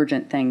and an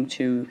urgent thing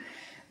to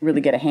really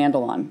get a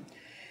handle on.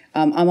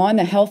 I'm on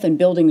the Health and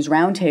Buildings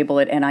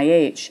Roundtable at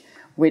NIH,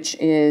 which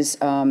is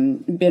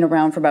been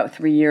around for about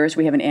 3 years.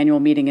 We have an annual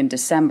meeting in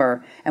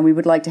December, and we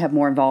would like to have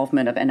more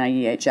involvement of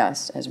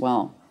NIEHS as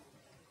well,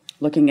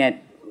 looking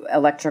at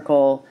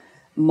electrical,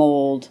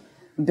 mold,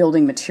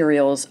 building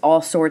materials,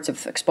 all sorts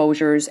of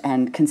exposures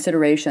and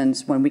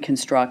considerations when we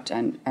construct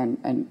and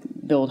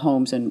build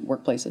homes and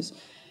workplaces.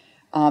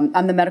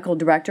 I'm the medical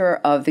director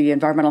of the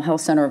Environmental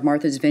Health Center of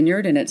Martha's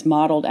Vineyard, and it's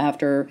modeled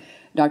after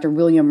Dr.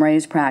 William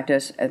Ray's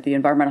practice at the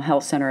Environmental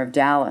Health Center of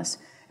Dallas.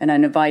 And I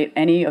invite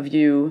any of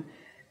you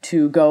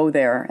to go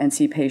there and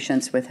see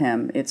patients with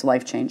him. It's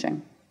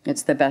life-changing.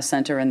 It's the best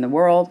center in the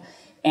world,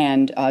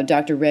 and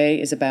Dr.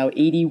 Ray is about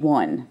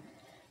 81,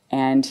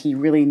 and he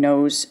really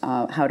knows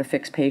how to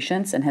fix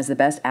patients and has the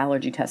best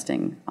allergy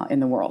testing in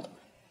the world.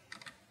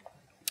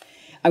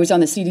 I was on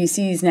the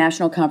CDC's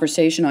National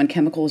Conversation on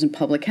Chemicals and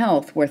Public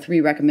Health, where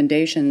 3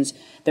 recommendations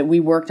that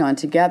we worked on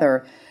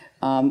together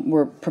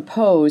were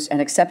proposed and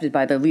accepted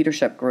by the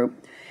leadership group.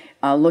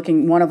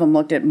 One of them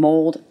looked at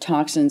mold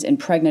toxins in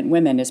pregnant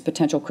women as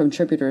potential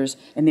contributors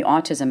in the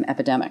autism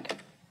epidemic.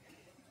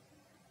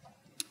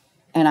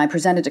 And I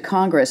presented to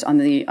Congress on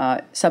the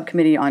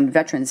Subcommittee on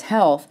Veterans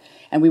Health,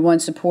 and we won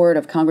support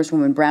of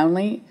Congresswoman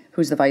Brownlee,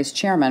 who's the vice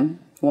chairman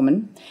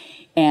woman,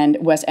 and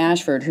Wes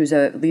Ashford, who's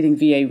a leading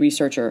VA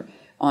researcher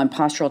on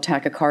postural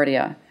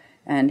tachycardia.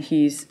 And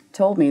he's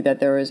told me that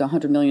there is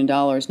 $100 million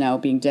now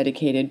being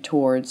dedicated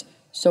towards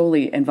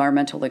solely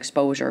environmental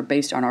exposure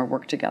based on our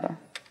work together.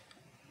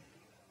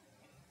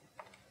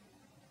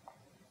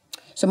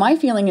 So my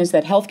feeling is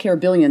that healthcare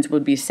billions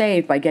would be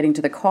saved by getting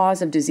to the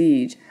cause of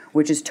disease,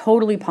 which is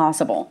totally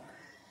possible.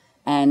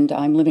 And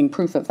I'm living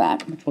proof of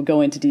that, which we'll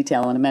go into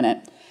detail in a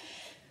minute.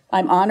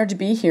 I'm honored to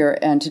be here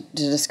and to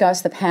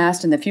discuss the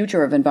past and the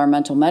future of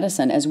environmental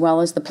medicine, as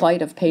well as the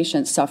plight of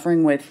patients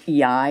suffering with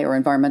EI or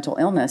environmental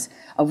illness,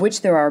 of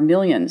which there are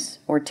millions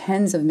or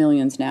tens of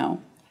millions now.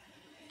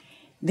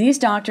 These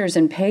doctors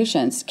and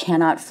patients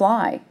cannot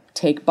fly,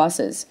 take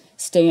buses,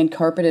 stay in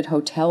carpeted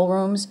hotel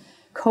rooms,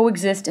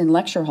 coexist in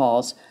lecture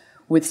halls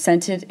with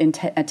scented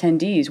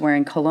attendees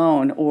wearing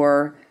cologne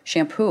or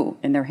shampoo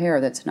in their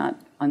hair that's not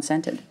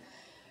unscented.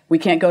 We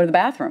can't go to the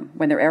bathroom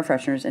when there are air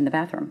fresheners in the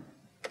bathroom.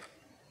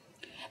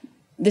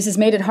 This has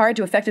made it hard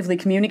to effectively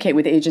communicate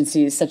with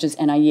agencies such as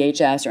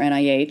NIEHS or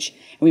NIH.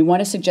 And we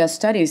want to suggest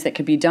studies that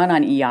could be done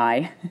on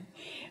EI,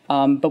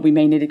 but we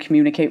may need to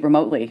communicate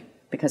remotely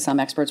because some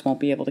experts won't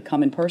be able to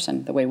come in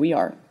person the way we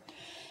are.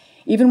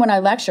 Even when I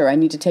lecture, I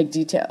need to take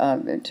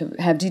to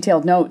have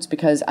detailed notes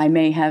because I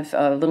may have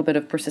a little bit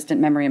of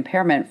persistent memory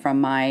impairment from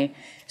my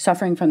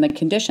suffering from the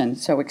condition.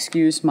 So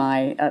excuse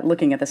my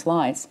looking at the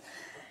slides.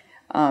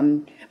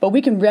 But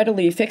we can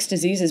readily fix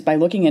diseases by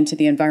looking into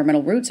the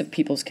environmental roots of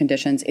people's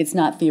conditions. It's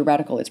not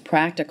theoretical, it's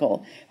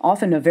practical,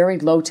 often a very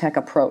low-tech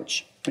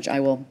approach, which I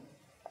will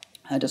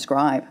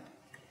describe.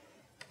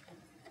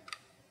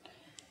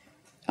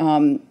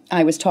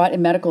 I was taught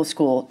in medical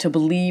school to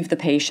believe the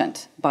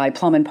patient by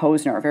Plum and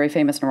Posner, a very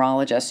famous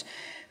neurologist,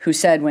 who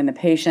said when the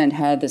patient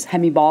had this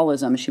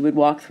hemibolism, she would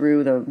walk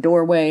through the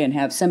doorway and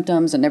have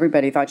symptoms, and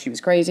everybody thought she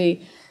was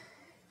crazy.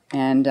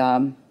 And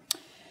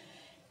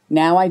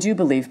now I do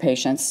believe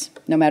patients,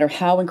 no matter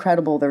how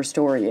incredible their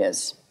story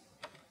is.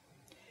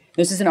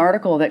 This is an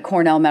article that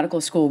Cornell Medical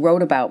School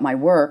wrote about my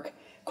work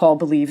called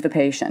Believe the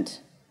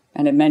Patient.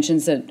 And it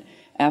mentions that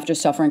after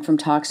suffering from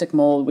toxic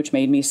mold, which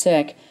made me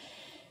sick,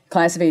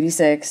 class of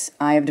 '86,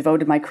 I have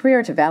devoted my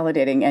career to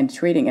validating and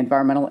treating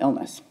environmental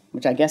illness,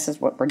 which I guess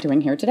is what we're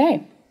doing here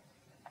today.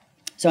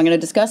 So I'm going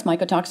to discuss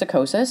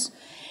mycotoxicosis.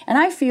 And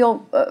I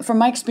feel, from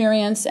my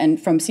experience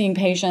and from seeing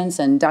patients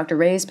and Dr.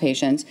 Ray's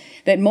patients,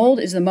 that mold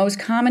is the most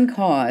common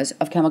cause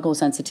of chemical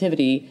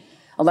sensitivity,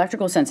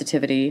 electrical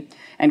sensitivity,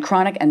 and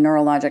chronic and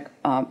neurologic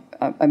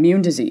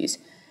immune disease.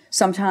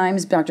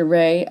 Sometimes Dr.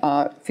 Ray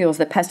feels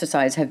that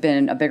pesticides have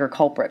been a bigger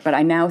culprit, but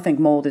I now think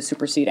mold is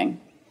superseding.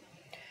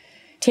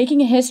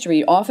 Taking a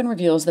history often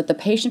reveals that the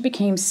patient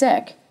became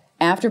sick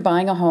after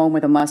buying a home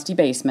with a musty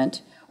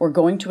basement, or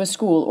going to a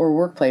school or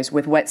workplace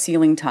with wet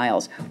ceiling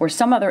tiles, or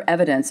some other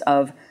evidence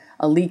of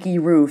a leaky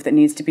roof that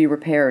needs to be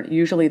repaired.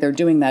 Usually they're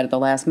doing that at the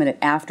last minute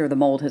after the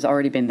mold has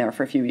already been there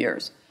for a few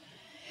years.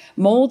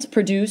 Molds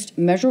produced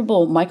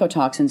measurable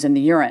mycotoxins in the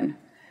urine.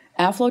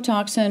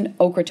 Aflatoxin,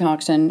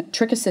 ochratoxin,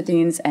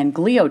 trichosithines, and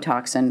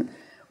gliotoxin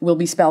will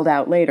be spelled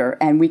out later,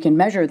 and we can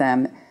measure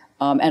them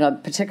at a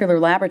particular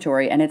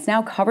laboratory, and it's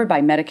now covered by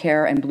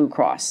Medicare and Blue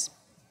Cross.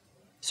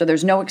 So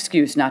there's no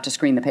excuse not to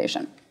screen the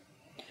patient.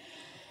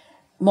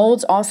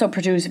 Molds also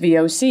produce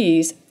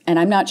VOCs, and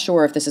I'm not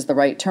sure if this is the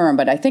right term,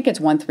 but I think it's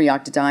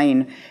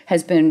 1,3-octadiene,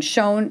 has been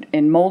shown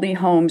in moldy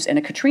homes in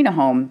a Katrina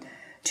home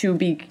to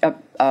be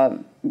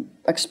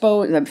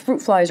exposed. The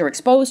fruit flies are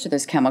exposed to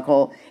this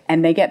chemical,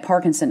 and they get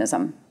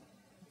Parkinsonism.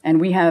 And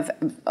we have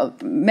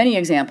many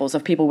examples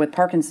of people with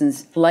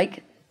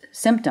Parkinson's-like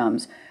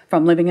symptoms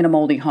from living in a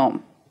moldy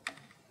home,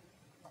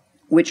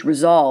 which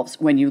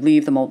resolves when you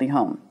leave the moldy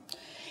home.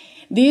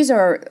 These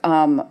are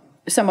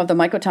some of the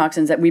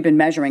mycotoxins that we've been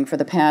measuring for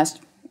the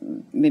past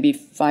maybe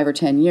 5 or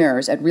 10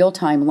 years at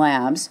real-time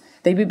labs.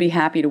 They would be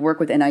happy to work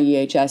with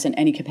NIEHS in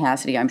any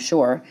capacity, I'm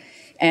sure.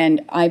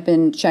 And I've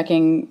been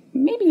checking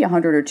maybe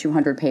 100 or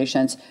 200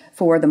 patients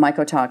for the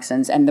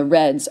mycotoxins, and the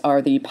reds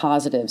are the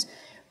positives.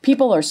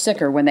 People are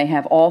sicker when they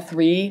have all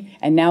three,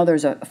 and now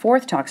there's a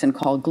fourth toxin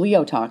called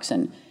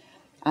gliotoxin.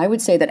 I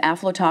would say that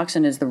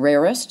aflatoxin is the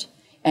rarest,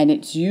 and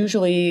it's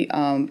usually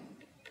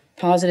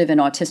positive in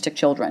autistic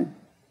children.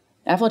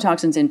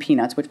 Aflatoxin's in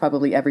peanuts, which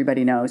probably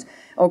everybody knows.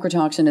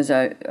 Ochratoxin is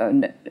a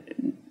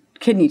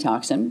kidney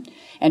toxin,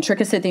 and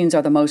trichosithines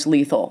are the most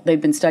lethal. They've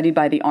been studied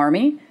by the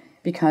Army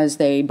because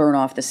they burn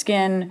off the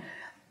skin.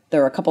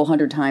 They're a couple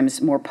hundred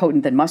times more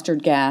potent than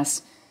mustard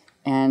gas,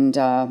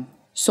 and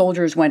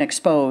soldiers, when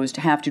exposed,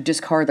 have to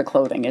discard the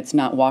clothing. It's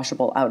not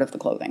washable out of the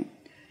clothing.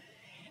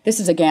 This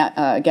is a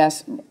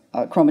gas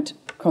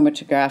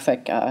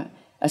chromatographic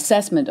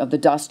assessment of the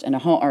dust in a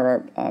home,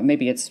 or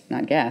maybe it's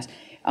not gas,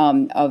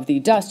 of the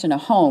dust in a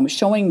home,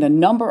 showing the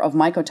number of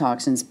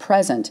mycotoxins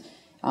present,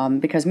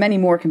 because many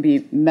more can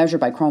be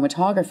measured by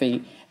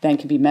chromatography than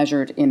can be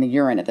measured in the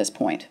urine at this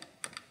point.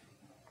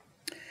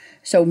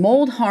 So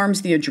mold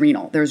harms the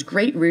adrenal. There's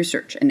great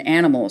research in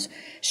animals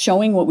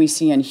showing what we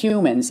see in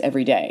humans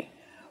every day.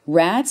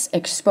 Rats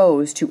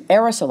exposed to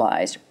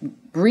aerosolized,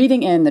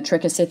 breathing in the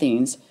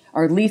trichosithines,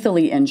 are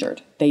lethally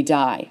injured. They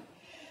die.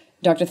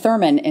 Dr.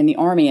 Thurman in the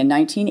Army in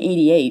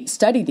 1988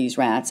 studied these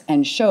rats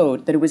and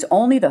showed that it was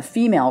only the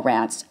female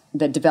rats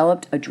that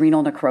developed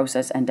adrenal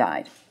necrosis and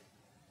died.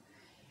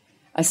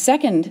 A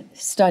second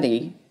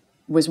study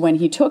was when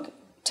he took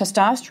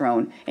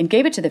testosterone and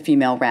gave it to the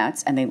female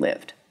rats, and they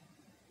lived.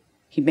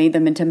 He made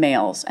them into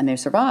males, and they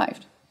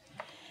survived.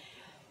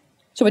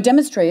 So it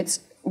demonstrates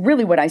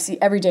really what I see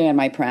every day in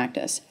my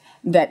practice,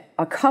 that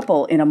a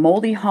couple in a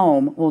moldy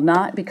home will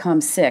not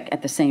become sick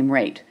at the same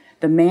rate.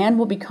 The man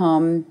will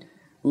become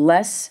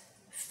less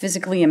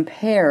physically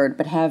impaired,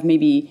 but have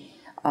maybe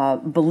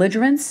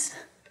belligerence,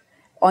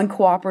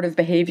 uncooperative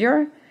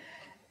behavior,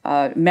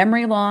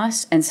 memory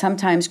loss, and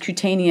sometimes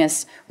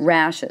cutaneous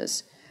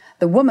rashes.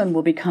 The woman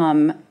will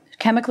become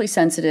chemically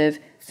sensitive,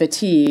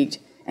 fatigued,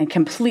 and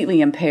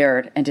completely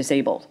impaired and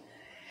disabled.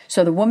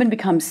 So the woman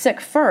becomes sick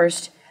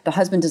first, the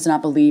husband does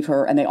not believe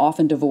her, and they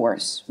often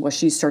divorce while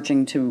she's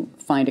searching to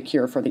find a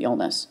cure for the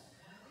illness.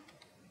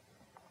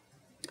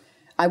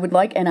 I would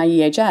like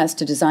NIEHS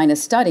to design a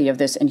study of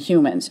this in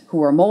humans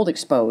who are mold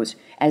exposed,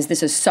 as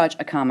this is such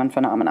a common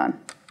phenomenon.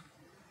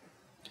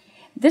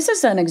 This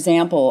is an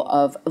example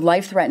of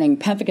life-threatening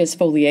pemphigus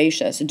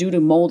foliaceus due to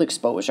mold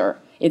exposure.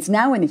 It's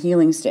now in the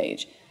healing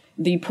stage.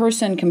 The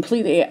person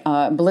completely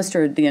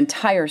blistered the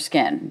entire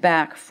skin,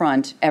 back,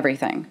 front,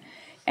 everything.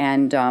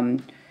 And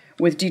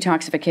with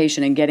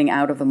detoxification and getting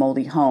out of the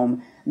moldy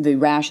home, the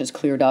rash has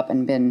cleared up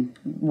and been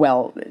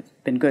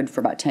good for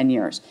about 10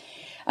 years.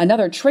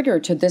 Another trigger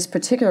to this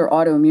particular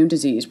autoimmune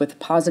disease with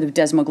positive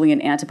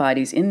desmoglein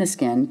antibodies in the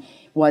skin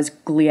was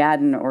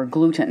gliadin or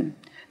gluten.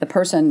 The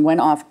person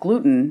went off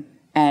gluten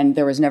and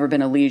there has never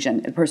been a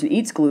lesion. The person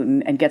eats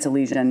gluten and gets a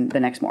lesion the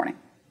next morning.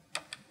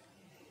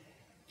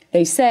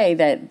 They say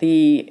that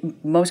the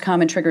most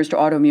common triggers to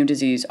autoimmune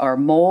disease are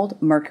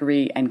mold,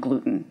 mercury, and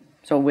gluten.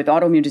 So with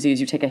autoimmune disease,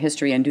 you take a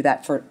history and do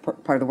that for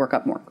part of the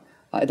workup more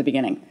at the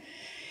beginning.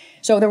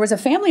 So there was a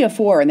family of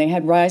 4, and they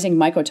had rising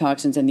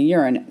mycotoxins in the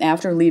urine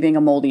after leaving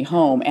a moldy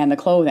home and the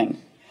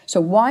clothing.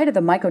 So why did the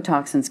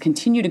mycotoxins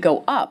continue to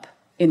go up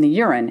in the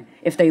urine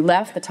if they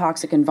left the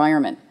toxic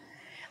environment?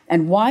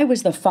 And why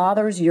was the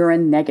father's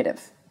urine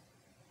negative?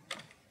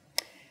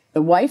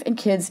 The wife and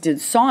kids did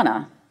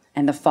sauna,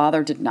 and the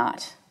father did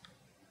not.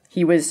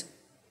 He was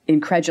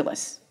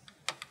incredulous.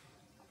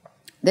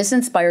 This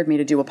inspired me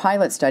to do a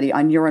pilot study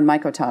on urine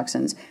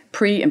mycotoxins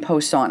pre and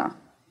post sauna.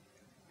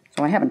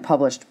 So I haven't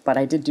published, but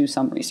I did do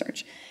some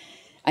research.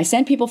 I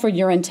sent people for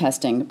urine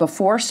testing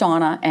before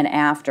sauna and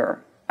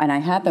after, and I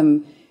had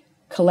them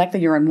collect the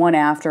urine 1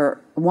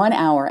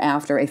 hour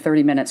after a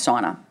 30-minute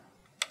sauna,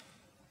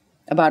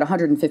 about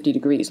 150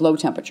 degrees, low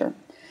temperature.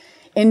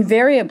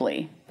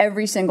 Invariably,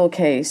 every single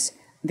case,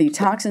 the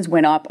toxins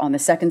went up on the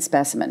second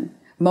specimen,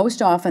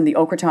 most often the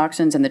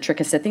ochratoxins and the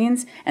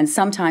trichosithines, and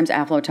sometimes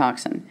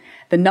aflatoxin.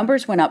 The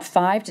numbers went up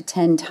 5 to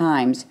 10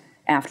 times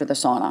after the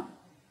sauna.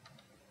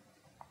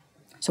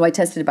 So I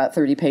tested about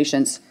 30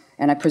 patients,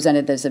 and I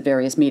presented this at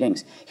various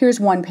meetings. Here's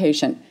one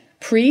patient.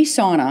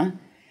 Pre-sauna,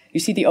 you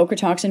see the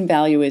ochratoxin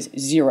value is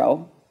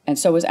 0, and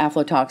so is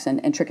aflatoxin,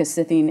 and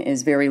trichosithine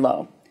is very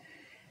low.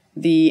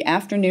 The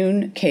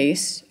afternoon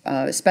case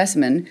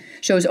specimen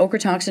shows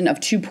ochratoxin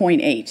of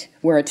 2.8,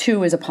 where a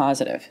 2 is a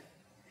positive.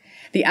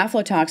 The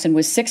aflatoxin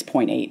was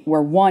 6.8,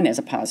 where 1 is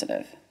a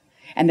positive.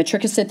 And the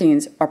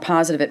trichosithines are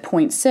positive at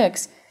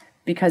 0.6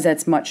 because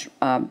that's much,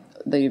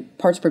 the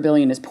parts per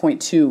billion is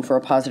 0.2 for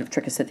a positive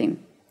trichosithine.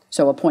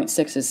 So a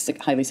 0.6 is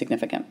highly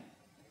significant.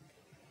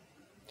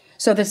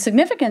 So the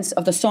significance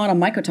of the sauna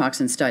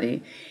mycotoxin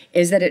study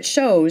is that it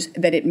shows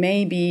that it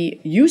may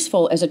be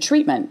useful as a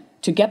treatment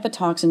to get the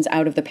toxins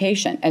out of the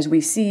patient, as we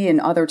see in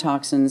other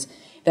toxins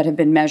that have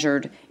been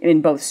measured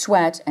in both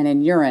sweat and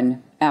in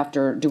urine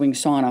after doing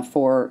sauna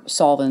for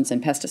solvents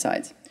and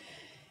pesticides.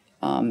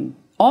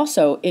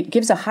 Also, it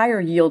gives a higher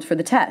yield for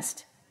the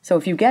test. So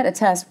if you get a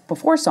test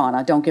before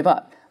sauna, don't give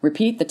up.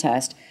 repeat the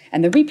test,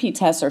 and the repeat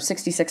tests are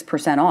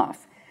 66%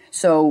 off.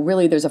 So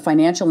really there's a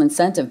financial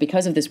incentive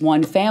because of this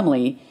one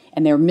family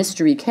and their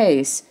mystery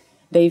case.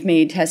 They've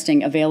made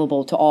testing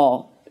available to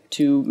all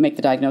to make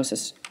the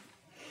diagnosis.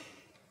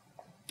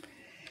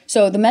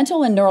 So the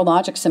mental and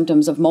neurologic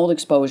symptoms of mold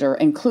exposure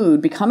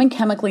include becoming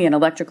chemically and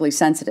electrically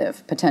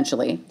sensitive,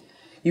 potentially.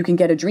 You can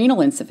get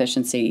adrenal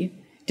insufficiency,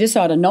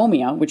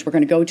 dysautonomia, which we're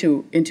going to go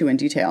into in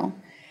detail.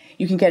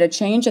 You can get a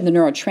change in the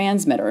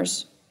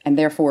neurotransmitters, and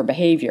therefore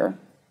behavior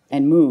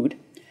and mood.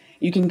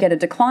 You can get a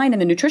decline in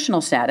the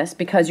nutritional status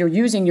because you're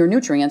using your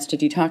nutrients to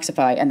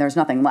detoxify and there's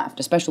nothing left,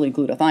 especially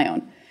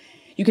glutathione.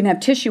 You can have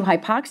tissue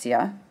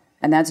hypoxia,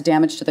 and that's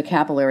damage to the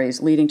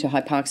capillaries leading to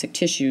hypoxic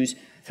tissues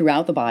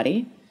throughout the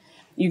body.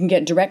 You can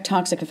get direct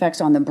toxic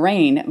effects on the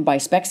brain by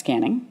SPECT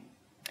scanning,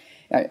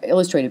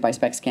 illustrated by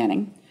SPECT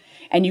scanning.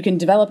 And you can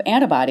develop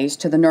antibodies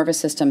to the nervous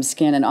system,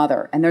 skin, and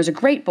other. And there's a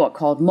great book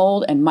called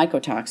Mold and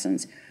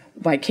Mycotoxins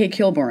by Kay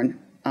Kilburn,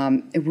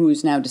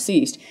 who's now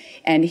deceased.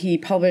 And he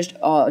published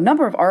a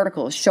number of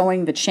articles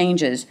showing the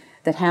changes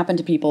that happen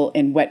to people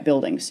in wet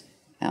buildings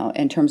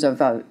in terms of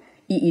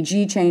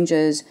EEG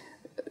changes,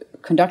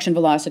 conduction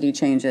velocity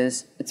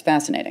changes. It's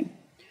fascinating.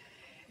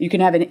 You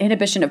can have an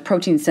inhibition of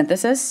protein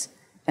synthesis,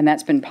 and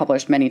that's been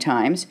published many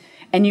times.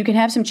 And you can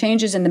have some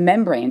changes in the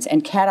membranes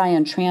and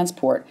cation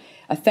transport,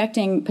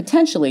 affecting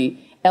potentially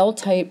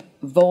L-type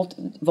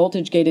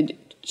voltage-gated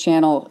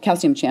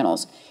calcium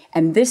channels.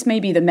 And this may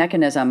be the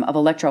mechanism of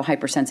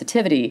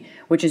electrohypersensitivity,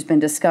 which has been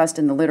discussed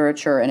in the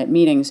literature and at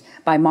meetings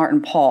by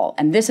Martin Pall.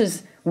 And this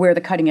is where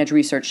the cutting-edge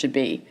research should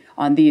be,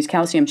 on these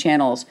calcium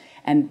channels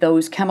and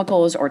those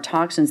chemicals or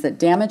toxins that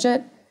damage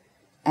it.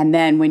 And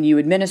then when you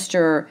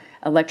administer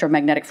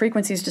electromagnetic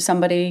frequencies to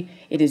somebody,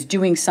 it is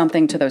doing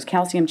something to those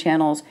calcium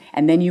channels,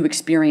 and then you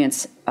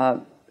experience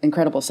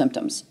incredible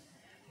symptoms.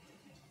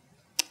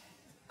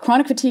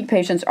 Chronic fatigue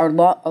patients are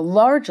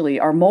largely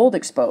mold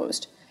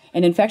exposed.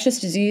 An infectious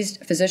disease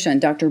physician,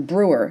 Dr.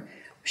 Brewer,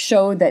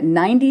 showed that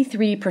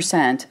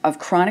 93% of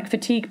chronic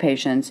fatigue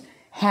patients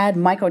had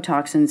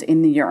mycotoxins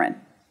in the urine.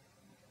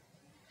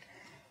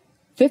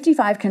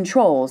 55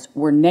 controls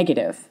were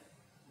negative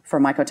for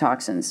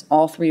mycotoxins,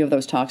 all three of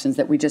those toxins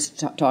that we just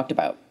talked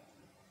about.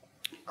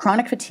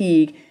 Chronic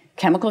fatigue,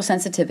 chemical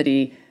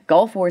sensitivity,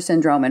 Gulf War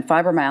syndrome, and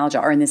fibromyalgia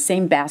are in the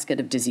same basket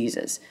of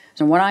diseases.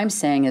 So what I'm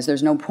saying is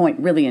there's no point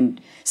really in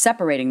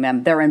separating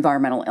them. They're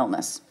environmental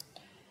illness.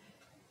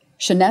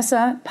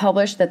 Shanessa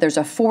published that there's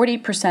a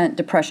 40%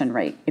 depression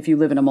rate if you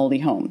live in a moldy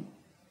home.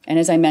 And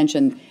as I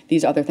mentioned,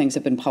 these other things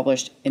have been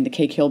published in the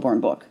Kay Kilburn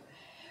book.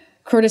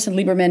 Curtis and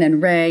Lieberman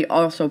and Ray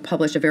also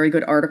published a very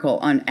good article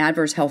on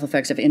adverse health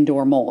effects of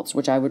indoor molds,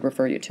 which I would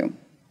refer you to.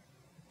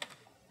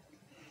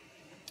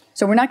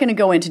 So we're not going to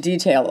go into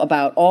detail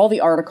about all the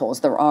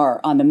articles there are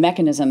on the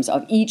mechanisms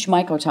of each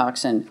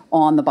mycotoxin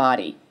on the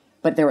body,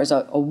 but there is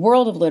a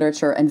world of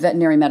literature, and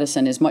veterinary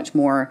medicine is much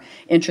more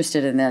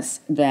interested in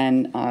this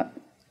than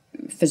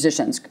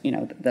physicians,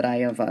 that I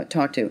have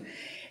talked to.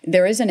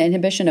 There is an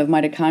inhibition of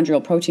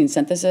mitochondrial protein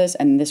synthesis,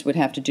 and this would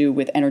have to do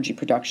with energy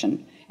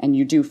production, and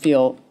you do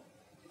feel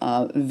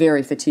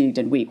very fatigued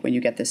and weak when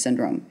you get this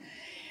syndrome.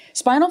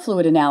 Spinal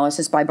fluid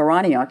analysis by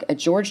Baraniuk at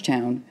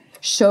Georgetown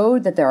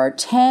showed that there are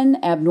 10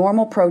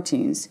 abnormal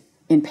proteins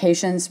in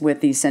patients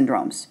with these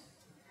syndromes,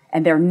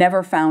 and they're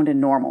never found in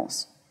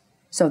normals.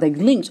 So they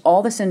linked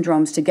all the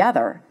syndromes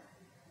together,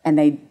 and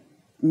they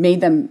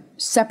made them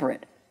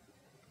separate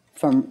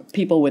from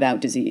people without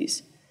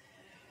disease.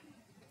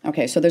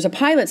 Okay, so there's a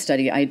pilot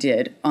study I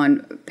did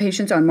on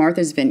patients on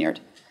Martha's Vineyard.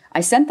 I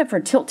sent them for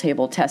tilt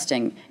table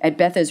testing at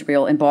Beth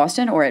Israel in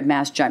Boston or at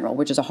Mass General,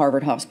 which is a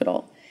Harvard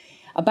hospital.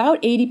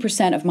 About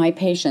 80% of my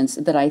patients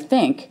that I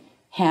think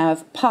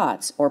have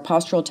POTS, or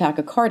postural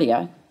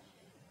tachycardia,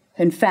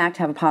 in fact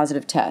have a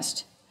positive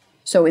test.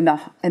 So in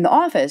the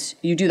office,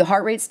 you do the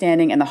heart rate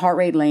standing and the heart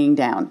rate laying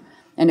down,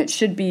 and it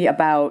should be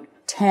about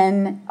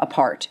 10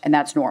 apart, and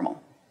that's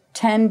normal.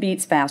 10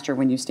 beats faster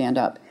when you stand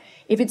up.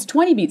 If it's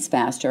 20 beats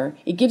faster,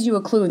 it gives you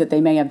a clue that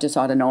they may have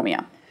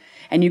dysautonomia.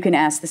 And you can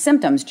ask the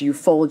symptoms. Do you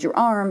fold your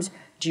arms?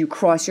 Do you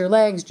cross your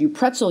legs? Do you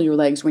pretzel your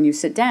legs when you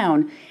sit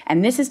down?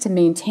 And this is to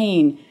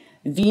maintain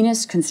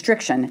venous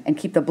constriction and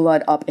keep the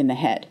blood up in the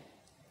head.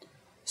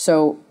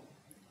 So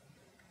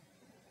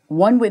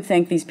one would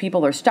think these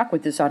people are stuck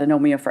with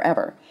dysautonomia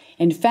forever.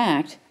 In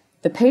fact,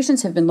 the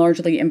patients have been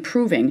largely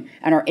improving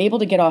and are able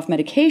to get off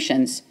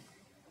medications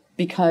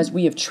because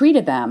we have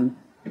treated them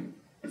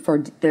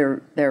for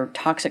their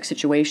toxic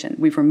situation.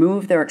 We've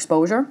removed their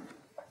exposure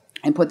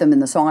and put them in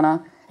the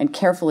sauna and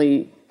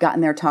carefully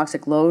gotten their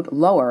toxic load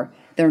lower.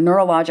 Their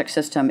neurologic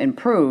system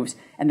improves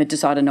and the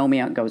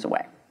dysautonomia goes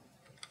away.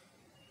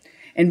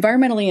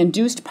 Environmentally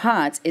induced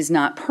POTS is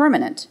not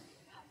permanent,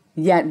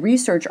 yet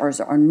researchers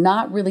are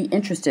not really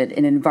interested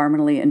in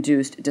environmentally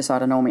induced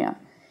dysautonomia.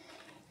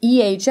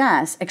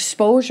 EHS,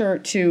 exposure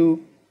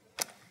to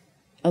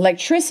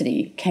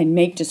electricity, can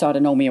make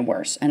dysautonomia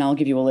worse, and I'll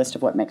give you a list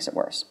of what makes it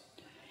worse.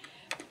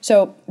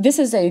 So this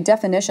is a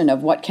definition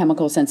of what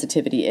chemical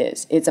sensitivity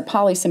is. It's a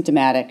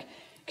polysymptomatic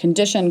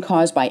condition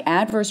caused by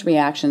adverse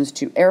reactions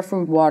to air,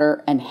 food,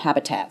 water, and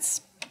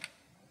habitats.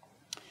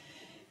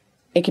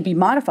 It can be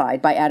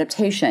modified by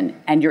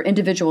adaptation and your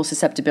individual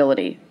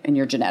susceptibility in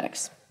your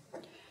genetics.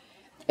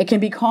 It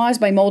can be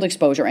caused by mold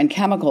exposure and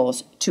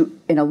chemicals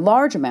in a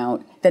large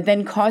amount that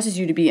then causes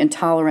you to be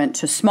intolerant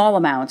to small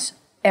amounts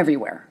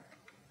everywhere.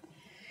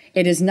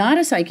 It is not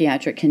a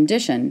psychiatric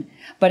condition,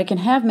 but it can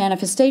have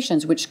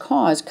manifestations which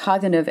cause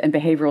cognitive and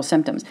behavioral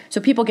symptoms.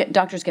 So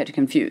doctors get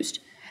confused.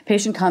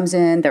 Patient comes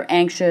in, they're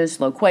anxious,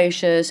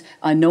 loquacious,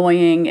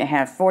 annoying,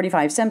 have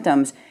 45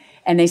 symptoms,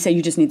 and they say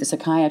you just need the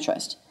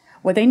psychiatrist.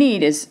 What they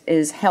need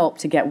is help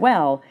to get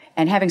well,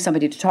 and having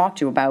somebody to talk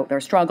to about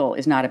their struggle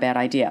is not a bad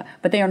idea.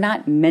 But they are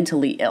not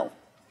mentally ill.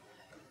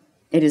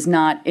 It is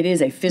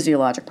a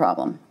physiologic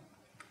problem.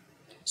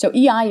 So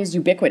EI is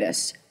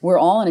ubiquitous. We're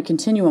all in a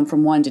continuum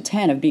from 1 to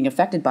 10 of being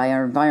affected by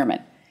our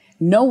environment.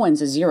 No one's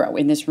a 0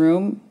 in this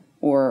room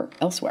or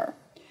elsewhere.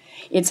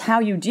 It's how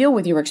you deal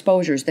with your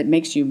exposures that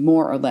makes you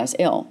more or less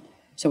ill.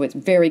 So it's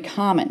very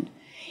common.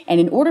 And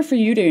in order for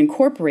you to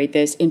incorporate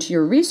this into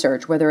your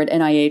research, whether at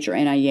NIH or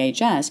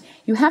NIEHS,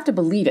 you have to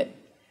believe it.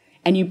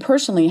 And you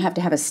personally have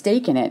to have a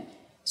stake in it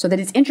so that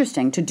it's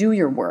interesting to do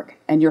your work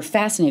and you're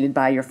fascinated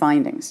by your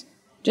findings.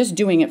 Just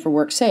doing it for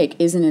work's sake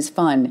isn't as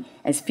fun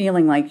as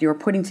feeling like you're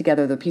putting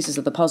together the pieces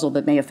of the puzzle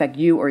that may affect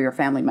you or your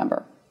family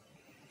member.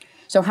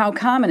 So how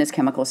common is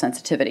chemical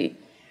sensitivity?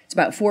 It's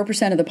about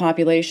 4% of the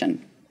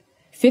population.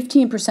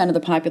 15% of the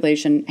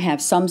population have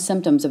some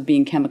symptoms of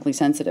being chemically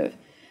sensitive,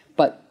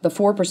 but the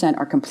 4%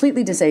 are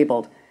completely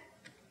disabled.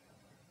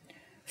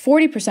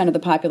 40% of the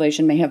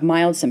population may have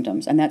mild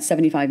symptoms, and that's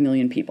 75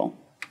 million people.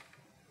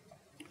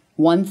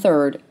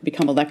 1/3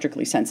 become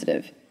electrically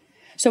sensitive.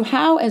 So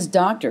how, as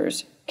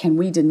doctors, can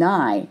we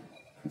deny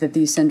that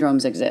these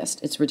syndromes exist?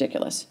 It's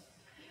ridiculous.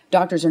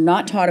 Doctors are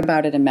not taught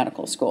about it in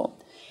medical school.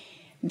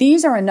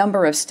 These are a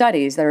number of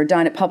studies that are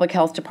done at public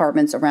health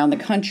departments around the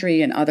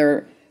country and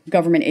other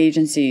government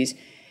agencies,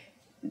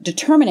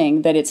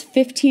 determining that it's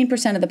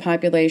 15% of the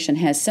population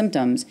has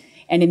symptoms,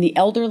 and in the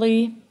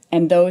elderly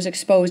and those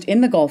exposed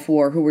in the Gulf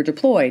War who were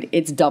deployed,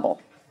 it's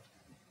double.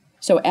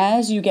 So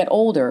as you get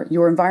older,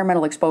 your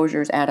environmental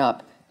exposures add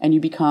up, and you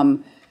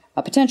become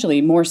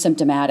potentially more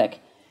symptomatic.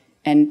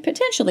 And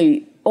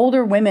potentially,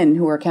 older women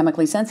who are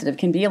chemically sensitive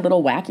can be a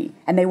little wacky,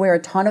 and they wear a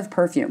ton of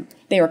perfume.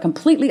 They are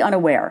completely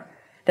unaware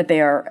that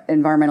they are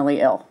environmentally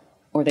ill,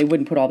 or they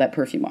wouldn't put all that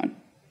perfume on.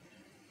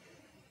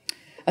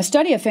 A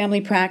study of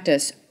family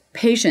practice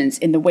patients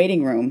in the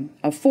waiting room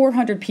of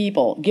 400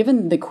 people,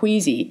 given the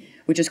QEASY,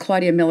 which is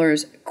Claudia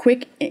Miller's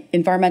Quick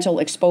Environmental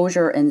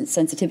Exposure and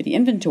Sensitivity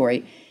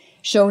Inventory,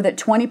 show that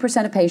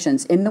 20% of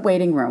patients in the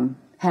waiting room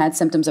had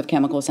symptoms of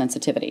chemical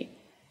sensitivity.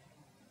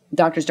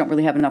 Doctors don't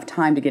really have enough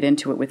time to get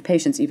into it with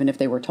patients, even if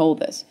they were told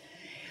this.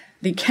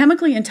 The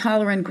chemically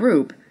intolerant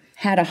group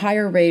had a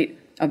higher rate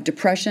of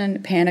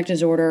depression, panic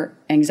disorder,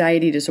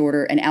 anxiety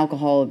disorder, and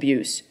alcohol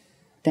abuse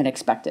than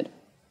expected.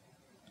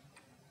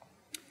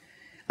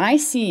 I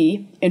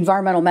see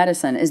environmental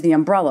medicine as the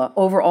umbrella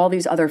over all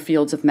these other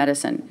fields of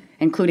medicine,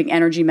 including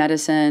energy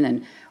medicine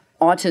and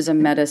autism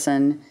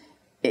medicine.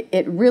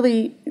 It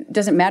really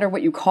doesn't matter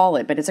what you call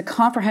it, but it's a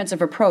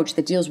comprehensive approach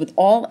that deals with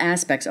all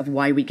aspects of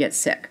why we get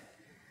sick.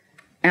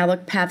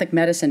 Allopathic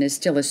medicine is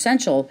still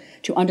essential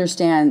to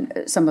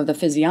understand some of the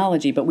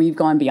physiology, but we've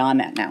gone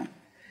beyond that now.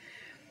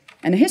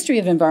 And the history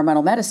of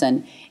environmental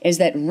medicine is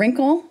that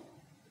Rinkel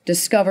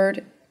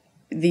discovered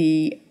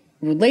the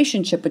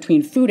relationship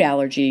between food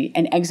allergy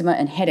and eczema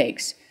and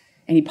headaches,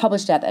 and he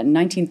published that in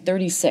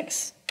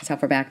 1936. That's how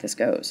far back this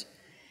goes.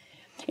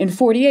 In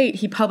 1948,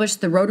 he published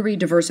the Rotary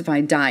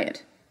Diversified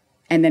Diet.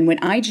 And then when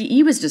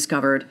IgE was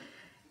discovered,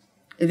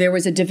 there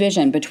was a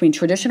division between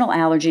traditional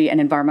allergy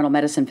and environmental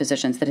medicine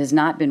physicians that has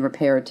not been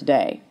repaired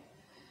today.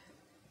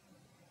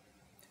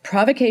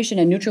 Provocation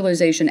and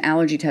neutralization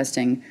allergy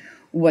testing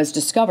was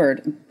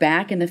discovered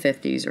back in the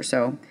 50s or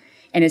so,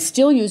 and is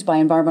still used by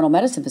environmental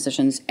medicine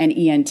physicians and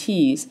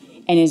ENTs,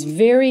 and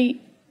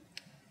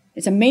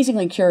it's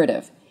amazingly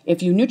curative.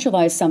 If you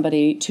neutralize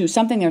somebody to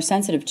something they're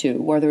sensitive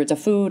to, whether it's a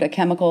food, a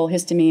chemical,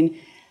 histamine,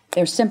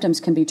 their symptoms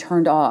can be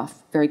turned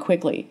off very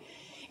quickly.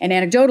 And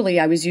anecdotally,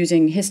 I was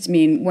using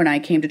histamine when I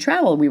came to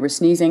travel. We were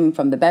sneezing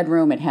from the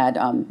bedroom. It had,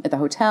 at the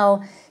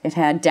hotel, it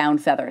had down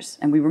feathers.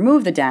 And we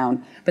removed the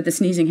down, but the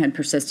sneezing had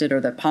persisted or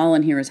the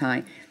pollen here is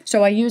high.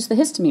 So I used the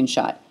histamine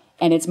shot.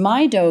 And it's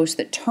my dose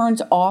that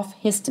turns off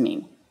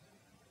histamine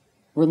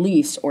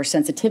release or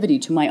sensitivity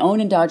to my own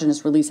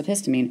endogenous release of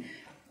histamine,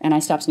 and I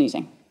stopped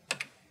sneezing.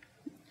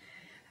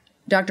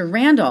 Dr.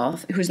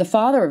 Randolph, who's the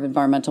father of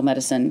environmental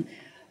medicine,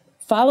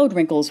 followed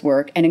Rinkel's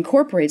work and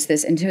incorporates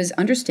this into his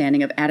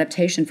understanding of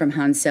adaptation from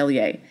Hans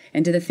Selye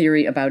into the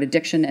theory about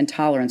addiction and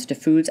tolerance to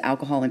foods,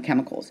 alcohol, and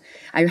chemicals.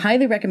 I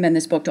highly recommend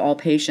this book to all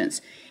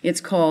patients. It's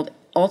called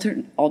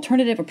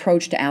Alternative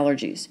Approach to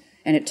Allergies,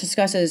 and it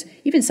discusses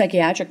even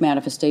psychiatric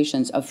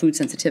manifestations of food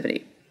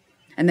sensitivity.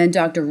 And then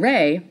Dr.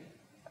 Ray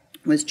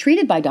was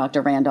treated by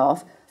Dr.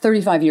 Randolph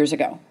 35 years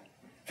ago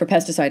for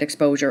pesticide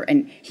exposure,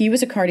 and he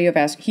is a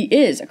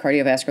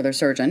cardiovascular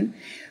surgeon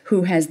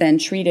who has then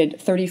treated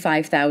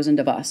 35,000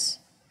 of us.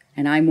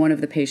 And I'm one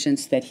of the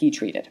patients that he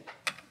treated.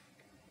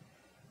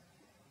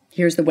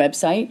 Here's the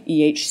website,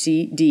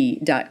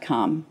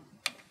 ehcd.com.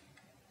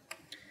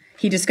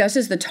 He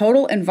discusses the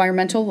total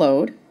environmental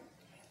load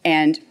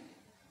and,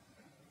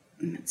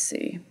 let's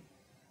see,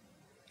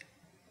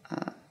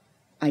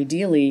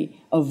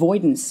 ideally,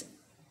 avoidance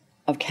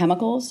of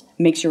chemicals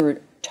makes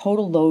your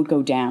total load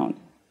go down.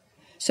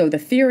 So the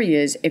theory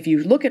is, if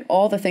you look at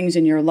all the things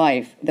in your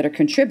life that are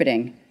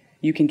contributing,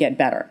 you can get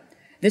better.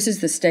 This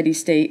is the steady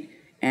state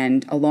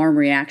and alarm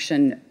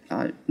reaction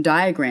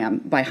diagram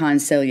by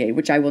Hans Selye,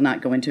 which I will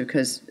not go into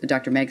because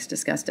Dr. Meggs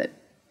discussed it.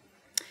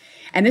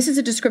 And this is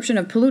a description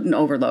of pollutant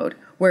overload,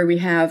 where we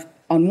have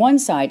on one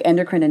side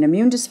endocrine and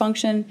immune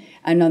dysfunction,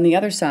 and on the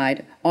other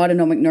side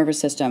autonomic nervous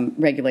system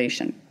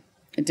dysregulation.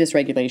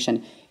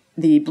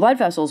 The blood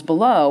vessels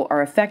below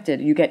are affected.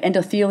 You get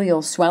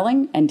endothelial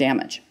swelling and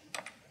damage.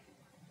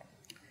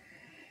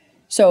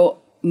 So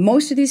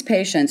most of these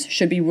patients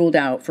should be ruled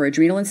out for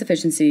adrenal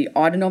insufficiency,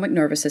 autonomic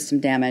nervous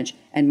system damage,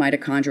 and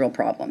mitochondrial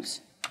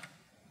problems.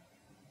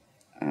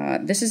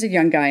 This is a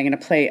young guy. I'm going to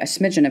play a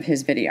smidgen of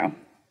his video.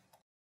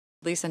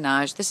 Lisa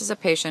Naj, this is a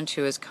patient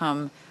who has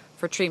come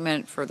for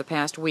treatment for the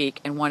past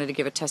week and wanted to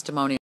give a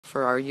testimonial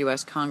for our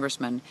U.S.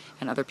 congressman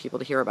and other people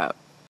to hear about.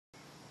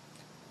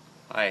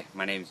 Hi,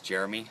 my name is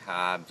Jeremy.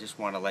 Just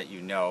want to let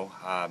you know,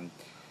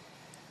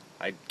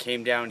 I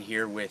came down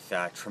here with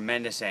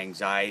tremendous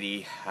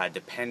anxiety,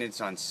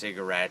 dependence on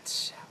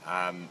cigarettes.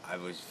 I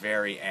was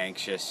very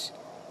anxious.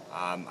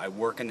 I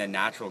work in the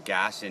natural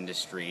gas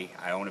industry.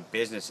 I own a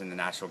business in the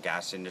natural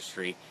gas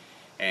industry,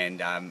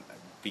 and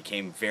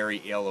became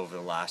very ill over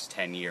the last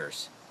 10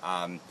 years.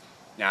 Now,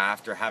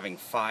 after having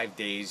 5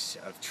 days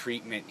of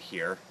treatment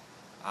here,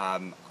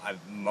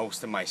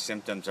 most of my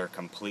symptoms are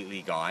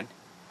completely gone.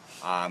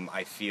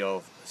 I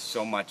feel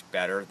so much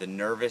better. The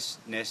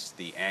nervousness,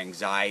 the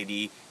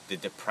anxiety, the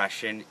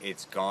depression,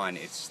 it's gone.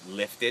 It's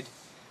lifted.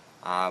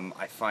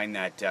 I find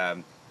that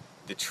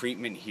the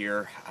treatment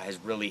here has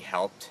really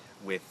helped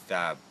with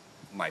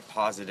my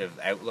positive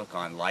outlook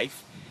on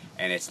life,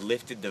 and it's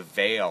lifted the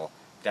veil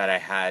that I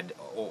had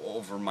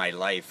over my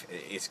life.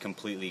 Is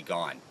completely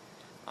gone.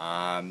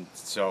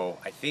 So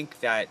I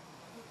think that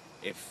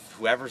if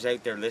whoever's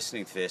out there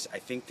listening to this, I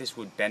think this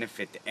would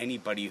benefit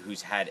anybody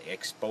who's had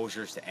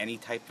exposures to any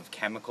type of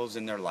chemicals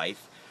in their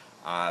life,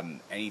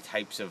 any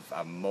types of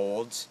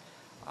molds,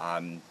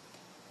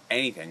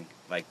 anything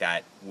like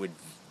that.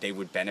 They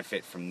would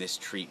benefit from this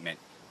treatment.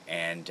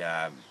 And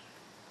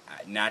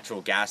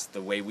natural gas,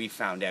 the way we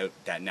found out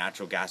that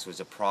natural gas was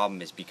a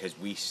problem is because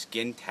we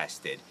skin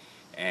tested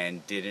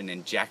and did an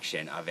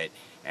injection of it,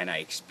 and I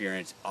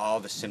experienced all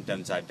the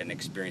symptoms I've been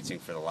experiencing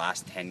for the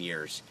last 10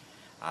 years.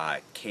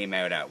 Came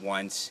out at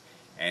once,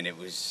 and it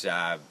was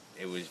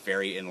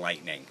very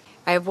enlightening.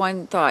 I have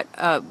one thought.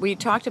 We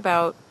talked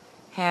about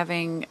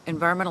having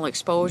environmental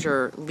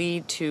exposure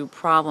lead to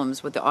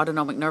problems with the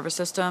autonomic nervous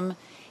system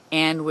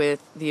and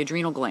with the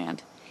adrenal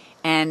gland.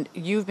 And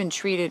you've been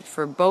treated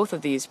for both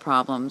of these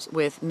problems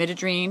with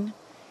midodrine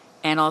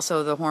and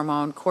also the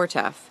hormone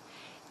Cortef.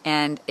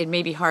 And it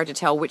may be hard to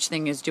tell which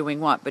thing is doing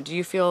what, but do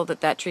you feel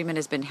that that treatment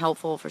has been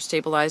helpful for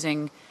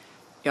stabilizing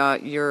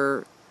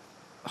your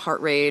heart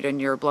rate and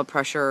your blood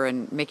pressure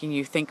and making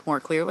you think more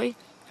clearly?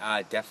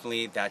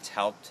 Definitely, that's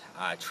helped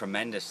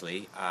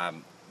tremendously.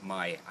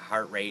 My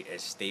heart rate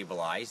is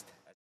stabilized.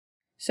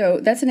 So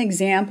that's an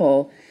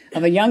example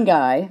of a young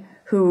guy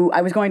who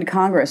I was going to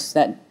Congress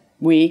that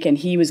week, and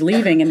he was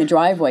leaving in the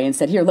driveway and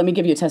said, "Here, let me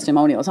give you a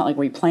testimonial." It's not like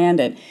we planned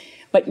it.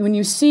 But when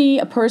you see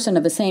a person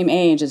of the same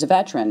age as a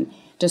veteran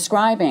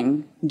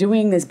describing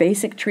doing this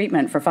basic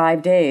treatment for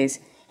 5 days,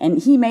 and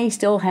he may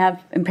still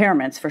have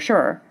impairments for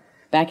sure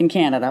back in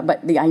Canada,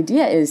 but the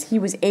idea is he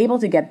was able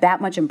to get that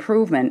much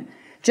improvement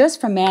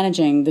just from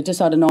managing the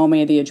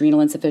dysautonomia, the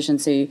adrenal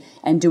insufficiency,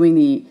 and doing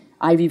the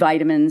IV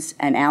vitamins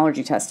and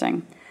allergy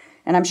testing.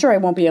 And I'm sure I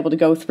won't be able to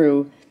go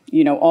through,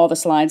 all the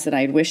slides that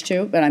I'd wish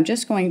to, but I'm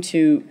just going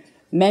to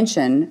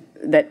mention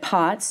that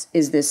POTS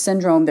is this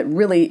syndrome that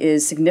really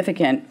is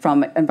significant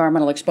from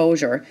environmental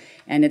exposure,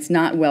 and it's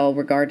not well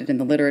regarded in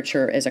the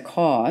literature as a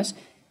cause.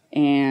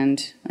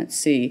 And let's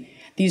see,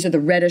 these are the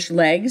reddish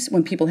legs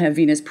when people have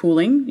venous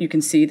pooling. You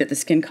can see that the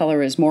skin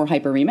color is more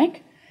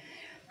hyperemic.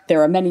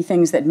 There are many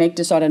things that make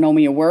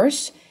dysautonomia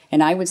worse,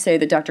 and I would say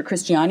that Dr.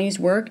 Christiani's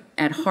work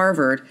at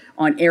Harvard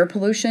on air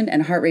pollution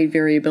and heart rate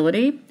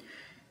variability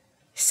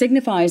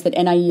signifies that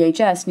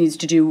NIEHS needs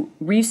to do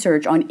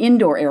research on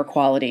indoor air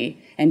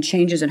quality and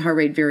changes in heart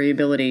rate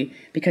variability,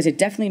 because it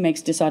definitely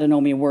makes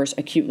dysautonomia worse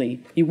acutely.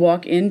 You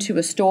walk into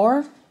a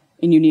store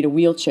and you need a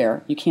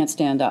wheelchair. You can't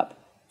stand up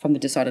from the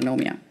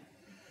dysautonomia.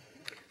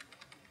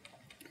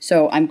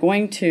 So I'm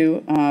going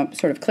to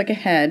sort of click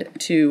ahead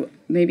to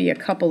maybe a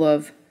couple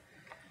of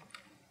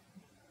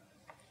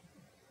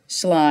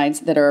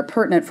slides that are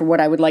pertinent for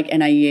what I would like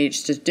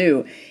NIEH to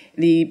do.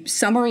 The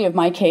summary of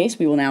my case,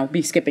 we will now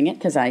be skipping it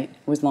because I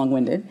was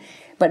long-winded,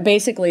 but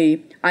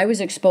basically I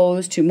was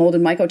exposed to mold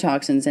and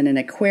mycotoxins in an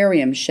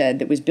aquarium shed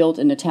that was built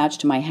and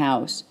attached to my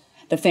house.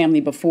 The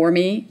family before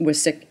me was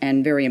sick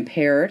and very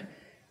impaired.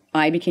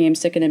 I became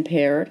sick and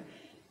impaired.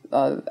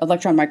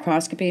 Electron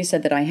microscopy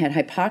said that I had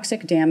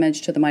hypoxic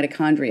damage to the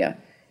mitochondria,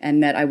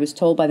 and that I was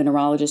told by the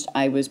neurologist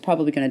I was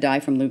probably going to die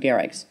from Lou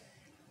Gehrig's.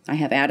 I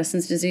have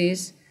Addison's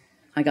disease.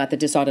 I got the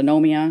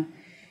dysautonomia,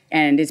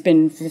 and it's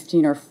been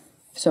 15 or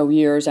so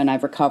years, and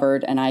I've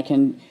recovered, and I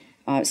can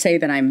say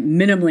that I'm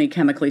minimally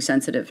chemically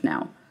sensitive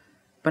now.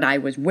 But I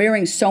was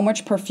wearing so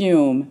much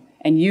perfume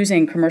and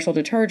using commercial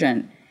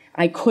detergent,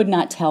 I could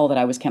not tell that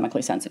I was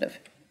chemically sensitive.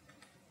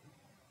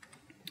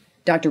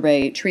 Dr.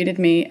 Ray treated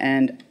me,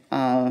 and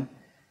I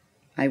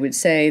would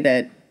say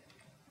that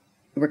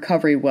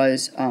recovery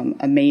was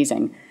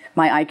amazing.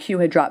 My IQ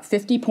had dropped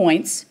 50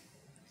 points,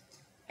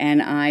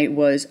 and I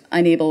was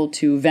unable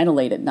to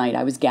ventilate at night.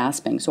 I was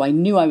gasping, so I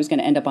knew I was going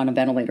to end up on a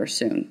ventilator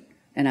soon.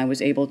 And I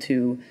was able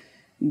to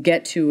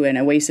get to an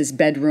Oasis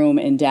bedroom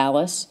in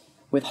Dallas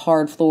with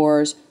hard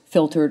floors,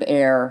 filtered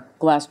air,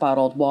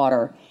 glass-bottled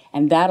water,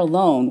 and that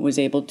alone was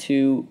able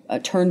to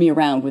turn me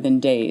around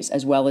within days,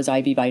 as well as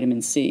IV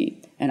vitamin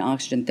C and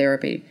oxygen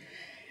therapy.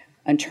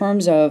 In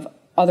terms of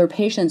other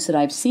patients that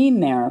I've seen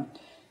there,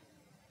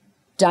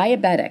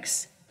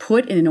 diabetics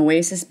put in an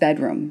Oasis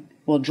bedroom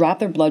will drop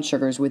their blood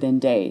sugars within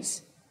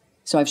days.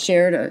 So I've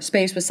shared a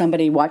space with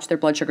somebody, watched their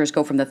blood sugars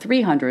go from the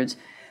 300s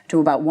to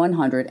about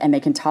 100, and they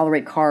can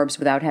tolerate carbs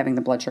without having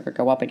the blood sugar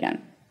go up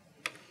again.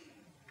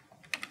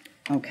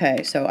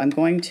 Okay, so I'm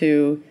going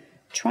to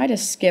try to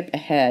skip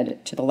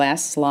ahead to the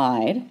last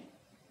slide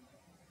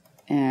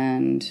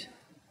and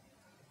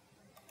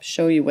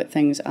show you what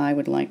things I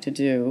would like to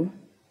do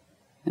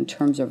in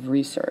terms of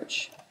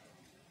research.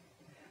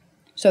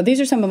 So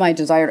these are some of my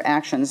desired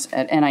actions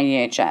at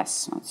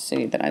NIEHS. Let's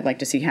see, that I'd like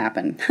to see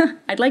happen.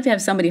 I'd like to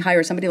have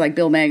hire somebody like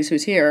Bill Meggs,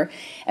 who's here,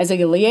 as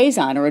a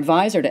liaison or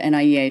advisor to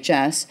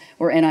NIEHS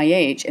or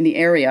NIH in the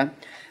area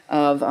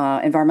of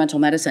environmental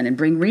medicine, and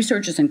bring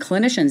researchers and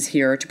clinicians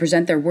here to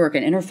present their work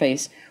and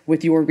interface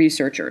with your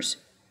researchers.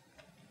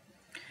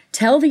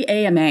 Tell the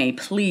AMA,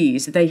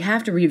 please, they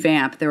have to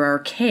revamp their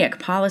archaic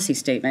policy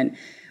statement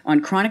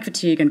on chronic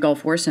fatigue and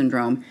Gulf War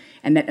syndrome,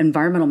 and that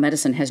environmental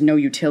medicine has no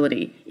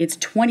utility. It's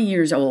 20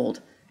 years old,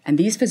 and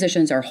these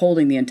physicians are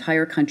holding the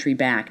entire country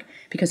back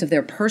because of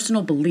their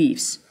personal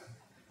beliefs.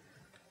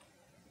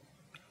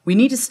 We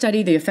need to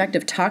study the effect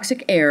of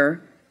toxic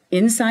air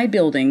inside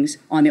buildings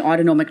on the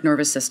autonomic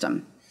nervous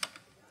system,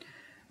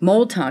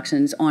 mold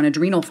toxins on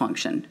adrenal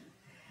function,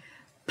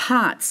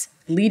 POTS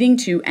leading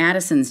to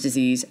Addison's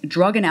disease,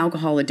 drug and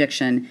alcohol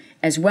addiction,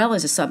 as well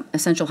as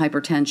essential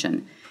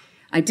hypertension.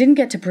 I didn't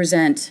get to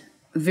present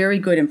very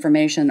good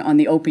information on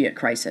the opiate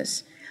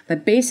crisis,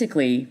 but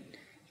basically,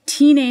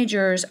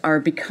 teenagers are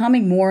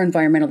becoming more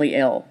environmentally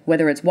ill.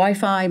 Whether it's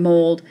Wi-Fi,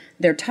 mold,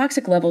 their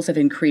toxic levels have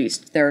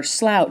increased. They're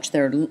slouched,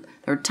 they're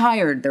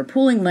tired, they're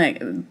pulling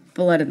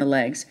blood in the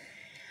legs.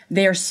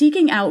 They are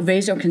seeking out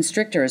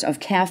vasoconstrictors of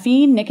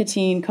caffeine,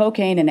 nicotine,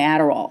 cocaine, and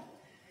Adderall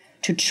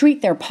to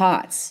treat their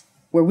POTS,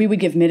 where we would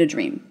give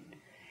midodrine.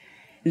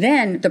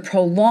 Then the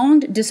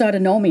prolonged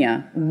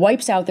dysautonomia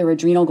wipes out their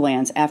adrenal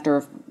glands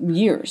after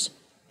years.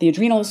 The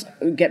adrenals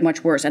get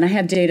much worse, and I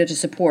have data to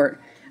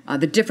support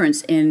the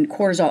difference in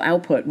cortisol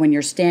output when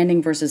you're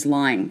standing versus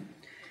lying.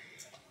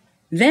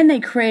 Then they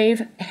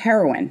crave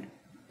heroin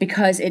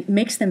because it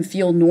makes them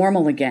feel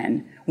normal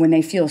again when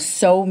they feel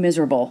so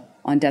miserable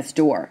on death's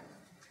door.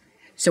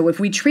 So if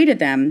we treated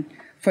them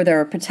for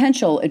their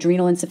potential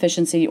adrenal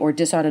insufficiency or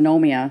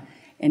dysautonomia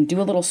and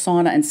do a little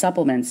sauna and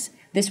supplements,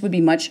 this would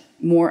be much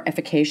more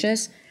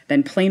efficacious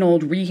than plain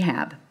old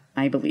rehab,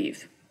 I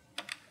believe.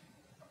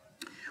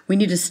 We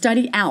need to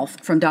study ALF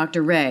from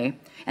Dr. Ray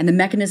and the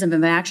mechanism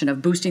of action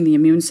of boosting the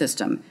immune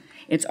system.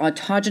 It's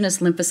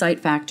autogenous lymphocyte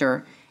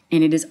factor,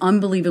 and it is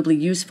unbelievably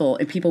useful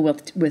in people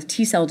with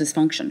T-cell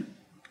dysfunction.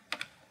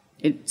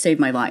 It saved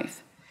my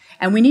life.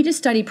 And we need to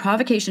study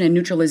provocation and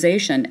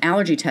neutralization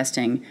allergy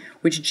testing,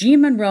 which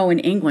Jean Monroe in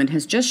England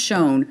has just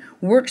shown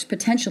works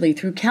potentially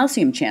through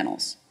calcium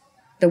channels,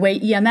 the way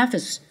EMF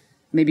is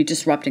maybe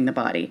disrupting the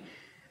body.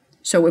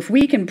 So if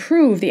we can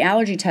prove the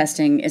allergy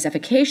testing is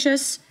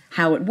efficacious,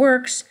 how it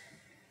works,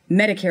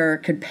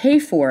 Medicare could pay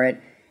for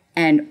it,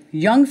 and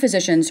young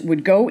physicians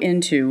would go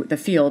into the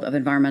field of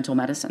environmental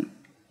medicine.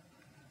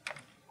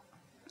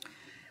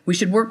 We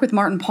should work with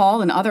Martin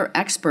Pall and other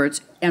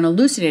experts in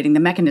elucidating the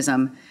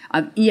mechanism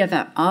of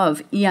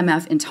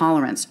EMF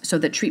intolerance so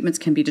that treatments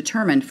can be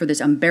determined for this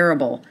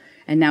unbearable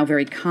and now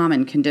very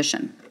common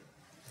condition.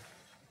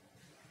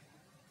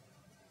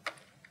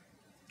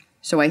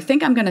 So I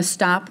think I'm going to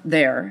stop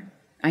there.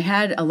 I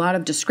had a lot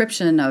of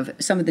description of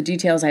some of the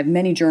details. I have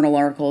many journal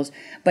articles,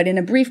 but in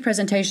a brief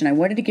presentation, I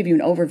wanted to give you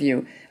an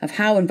overview of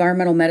how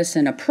environmental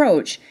medicine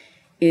approach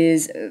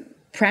is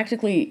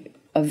practically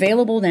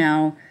available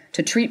now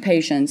to treat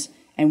patients,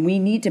 and we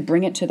need to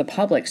bring it to the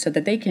public so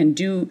that they can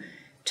do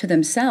to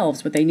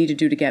themselves what they need to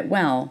do to get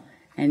well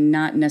and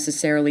not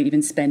necessarily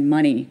even spend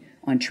money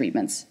on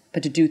treatments,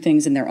 but to do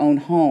things in their own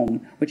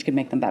home, which could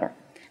make them better.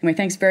 Anyway,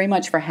 thanks very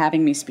much for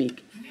having me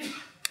speak.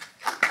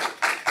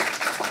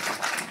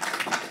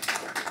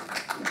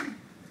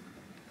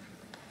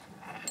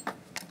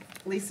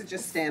 Lisa,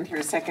 just stand here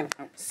a second.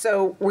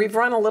 So we've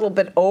run a little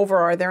bit over.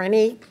 Are there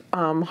any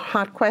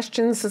hot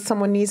questions that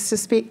someone needs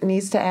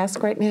to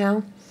ask right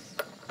now?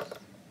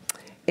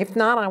 If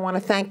not, I want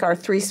to thank our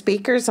three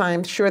speakers.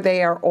 I'm sure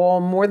they are all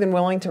more than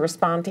willing to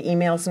respond to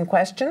emails and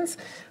questions.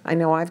 I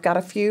know I've got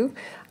a few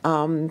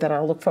that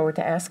I'll look forward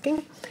to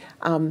asking.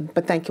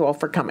 But thank you all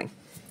for coming.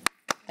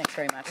 Thanks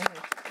very much.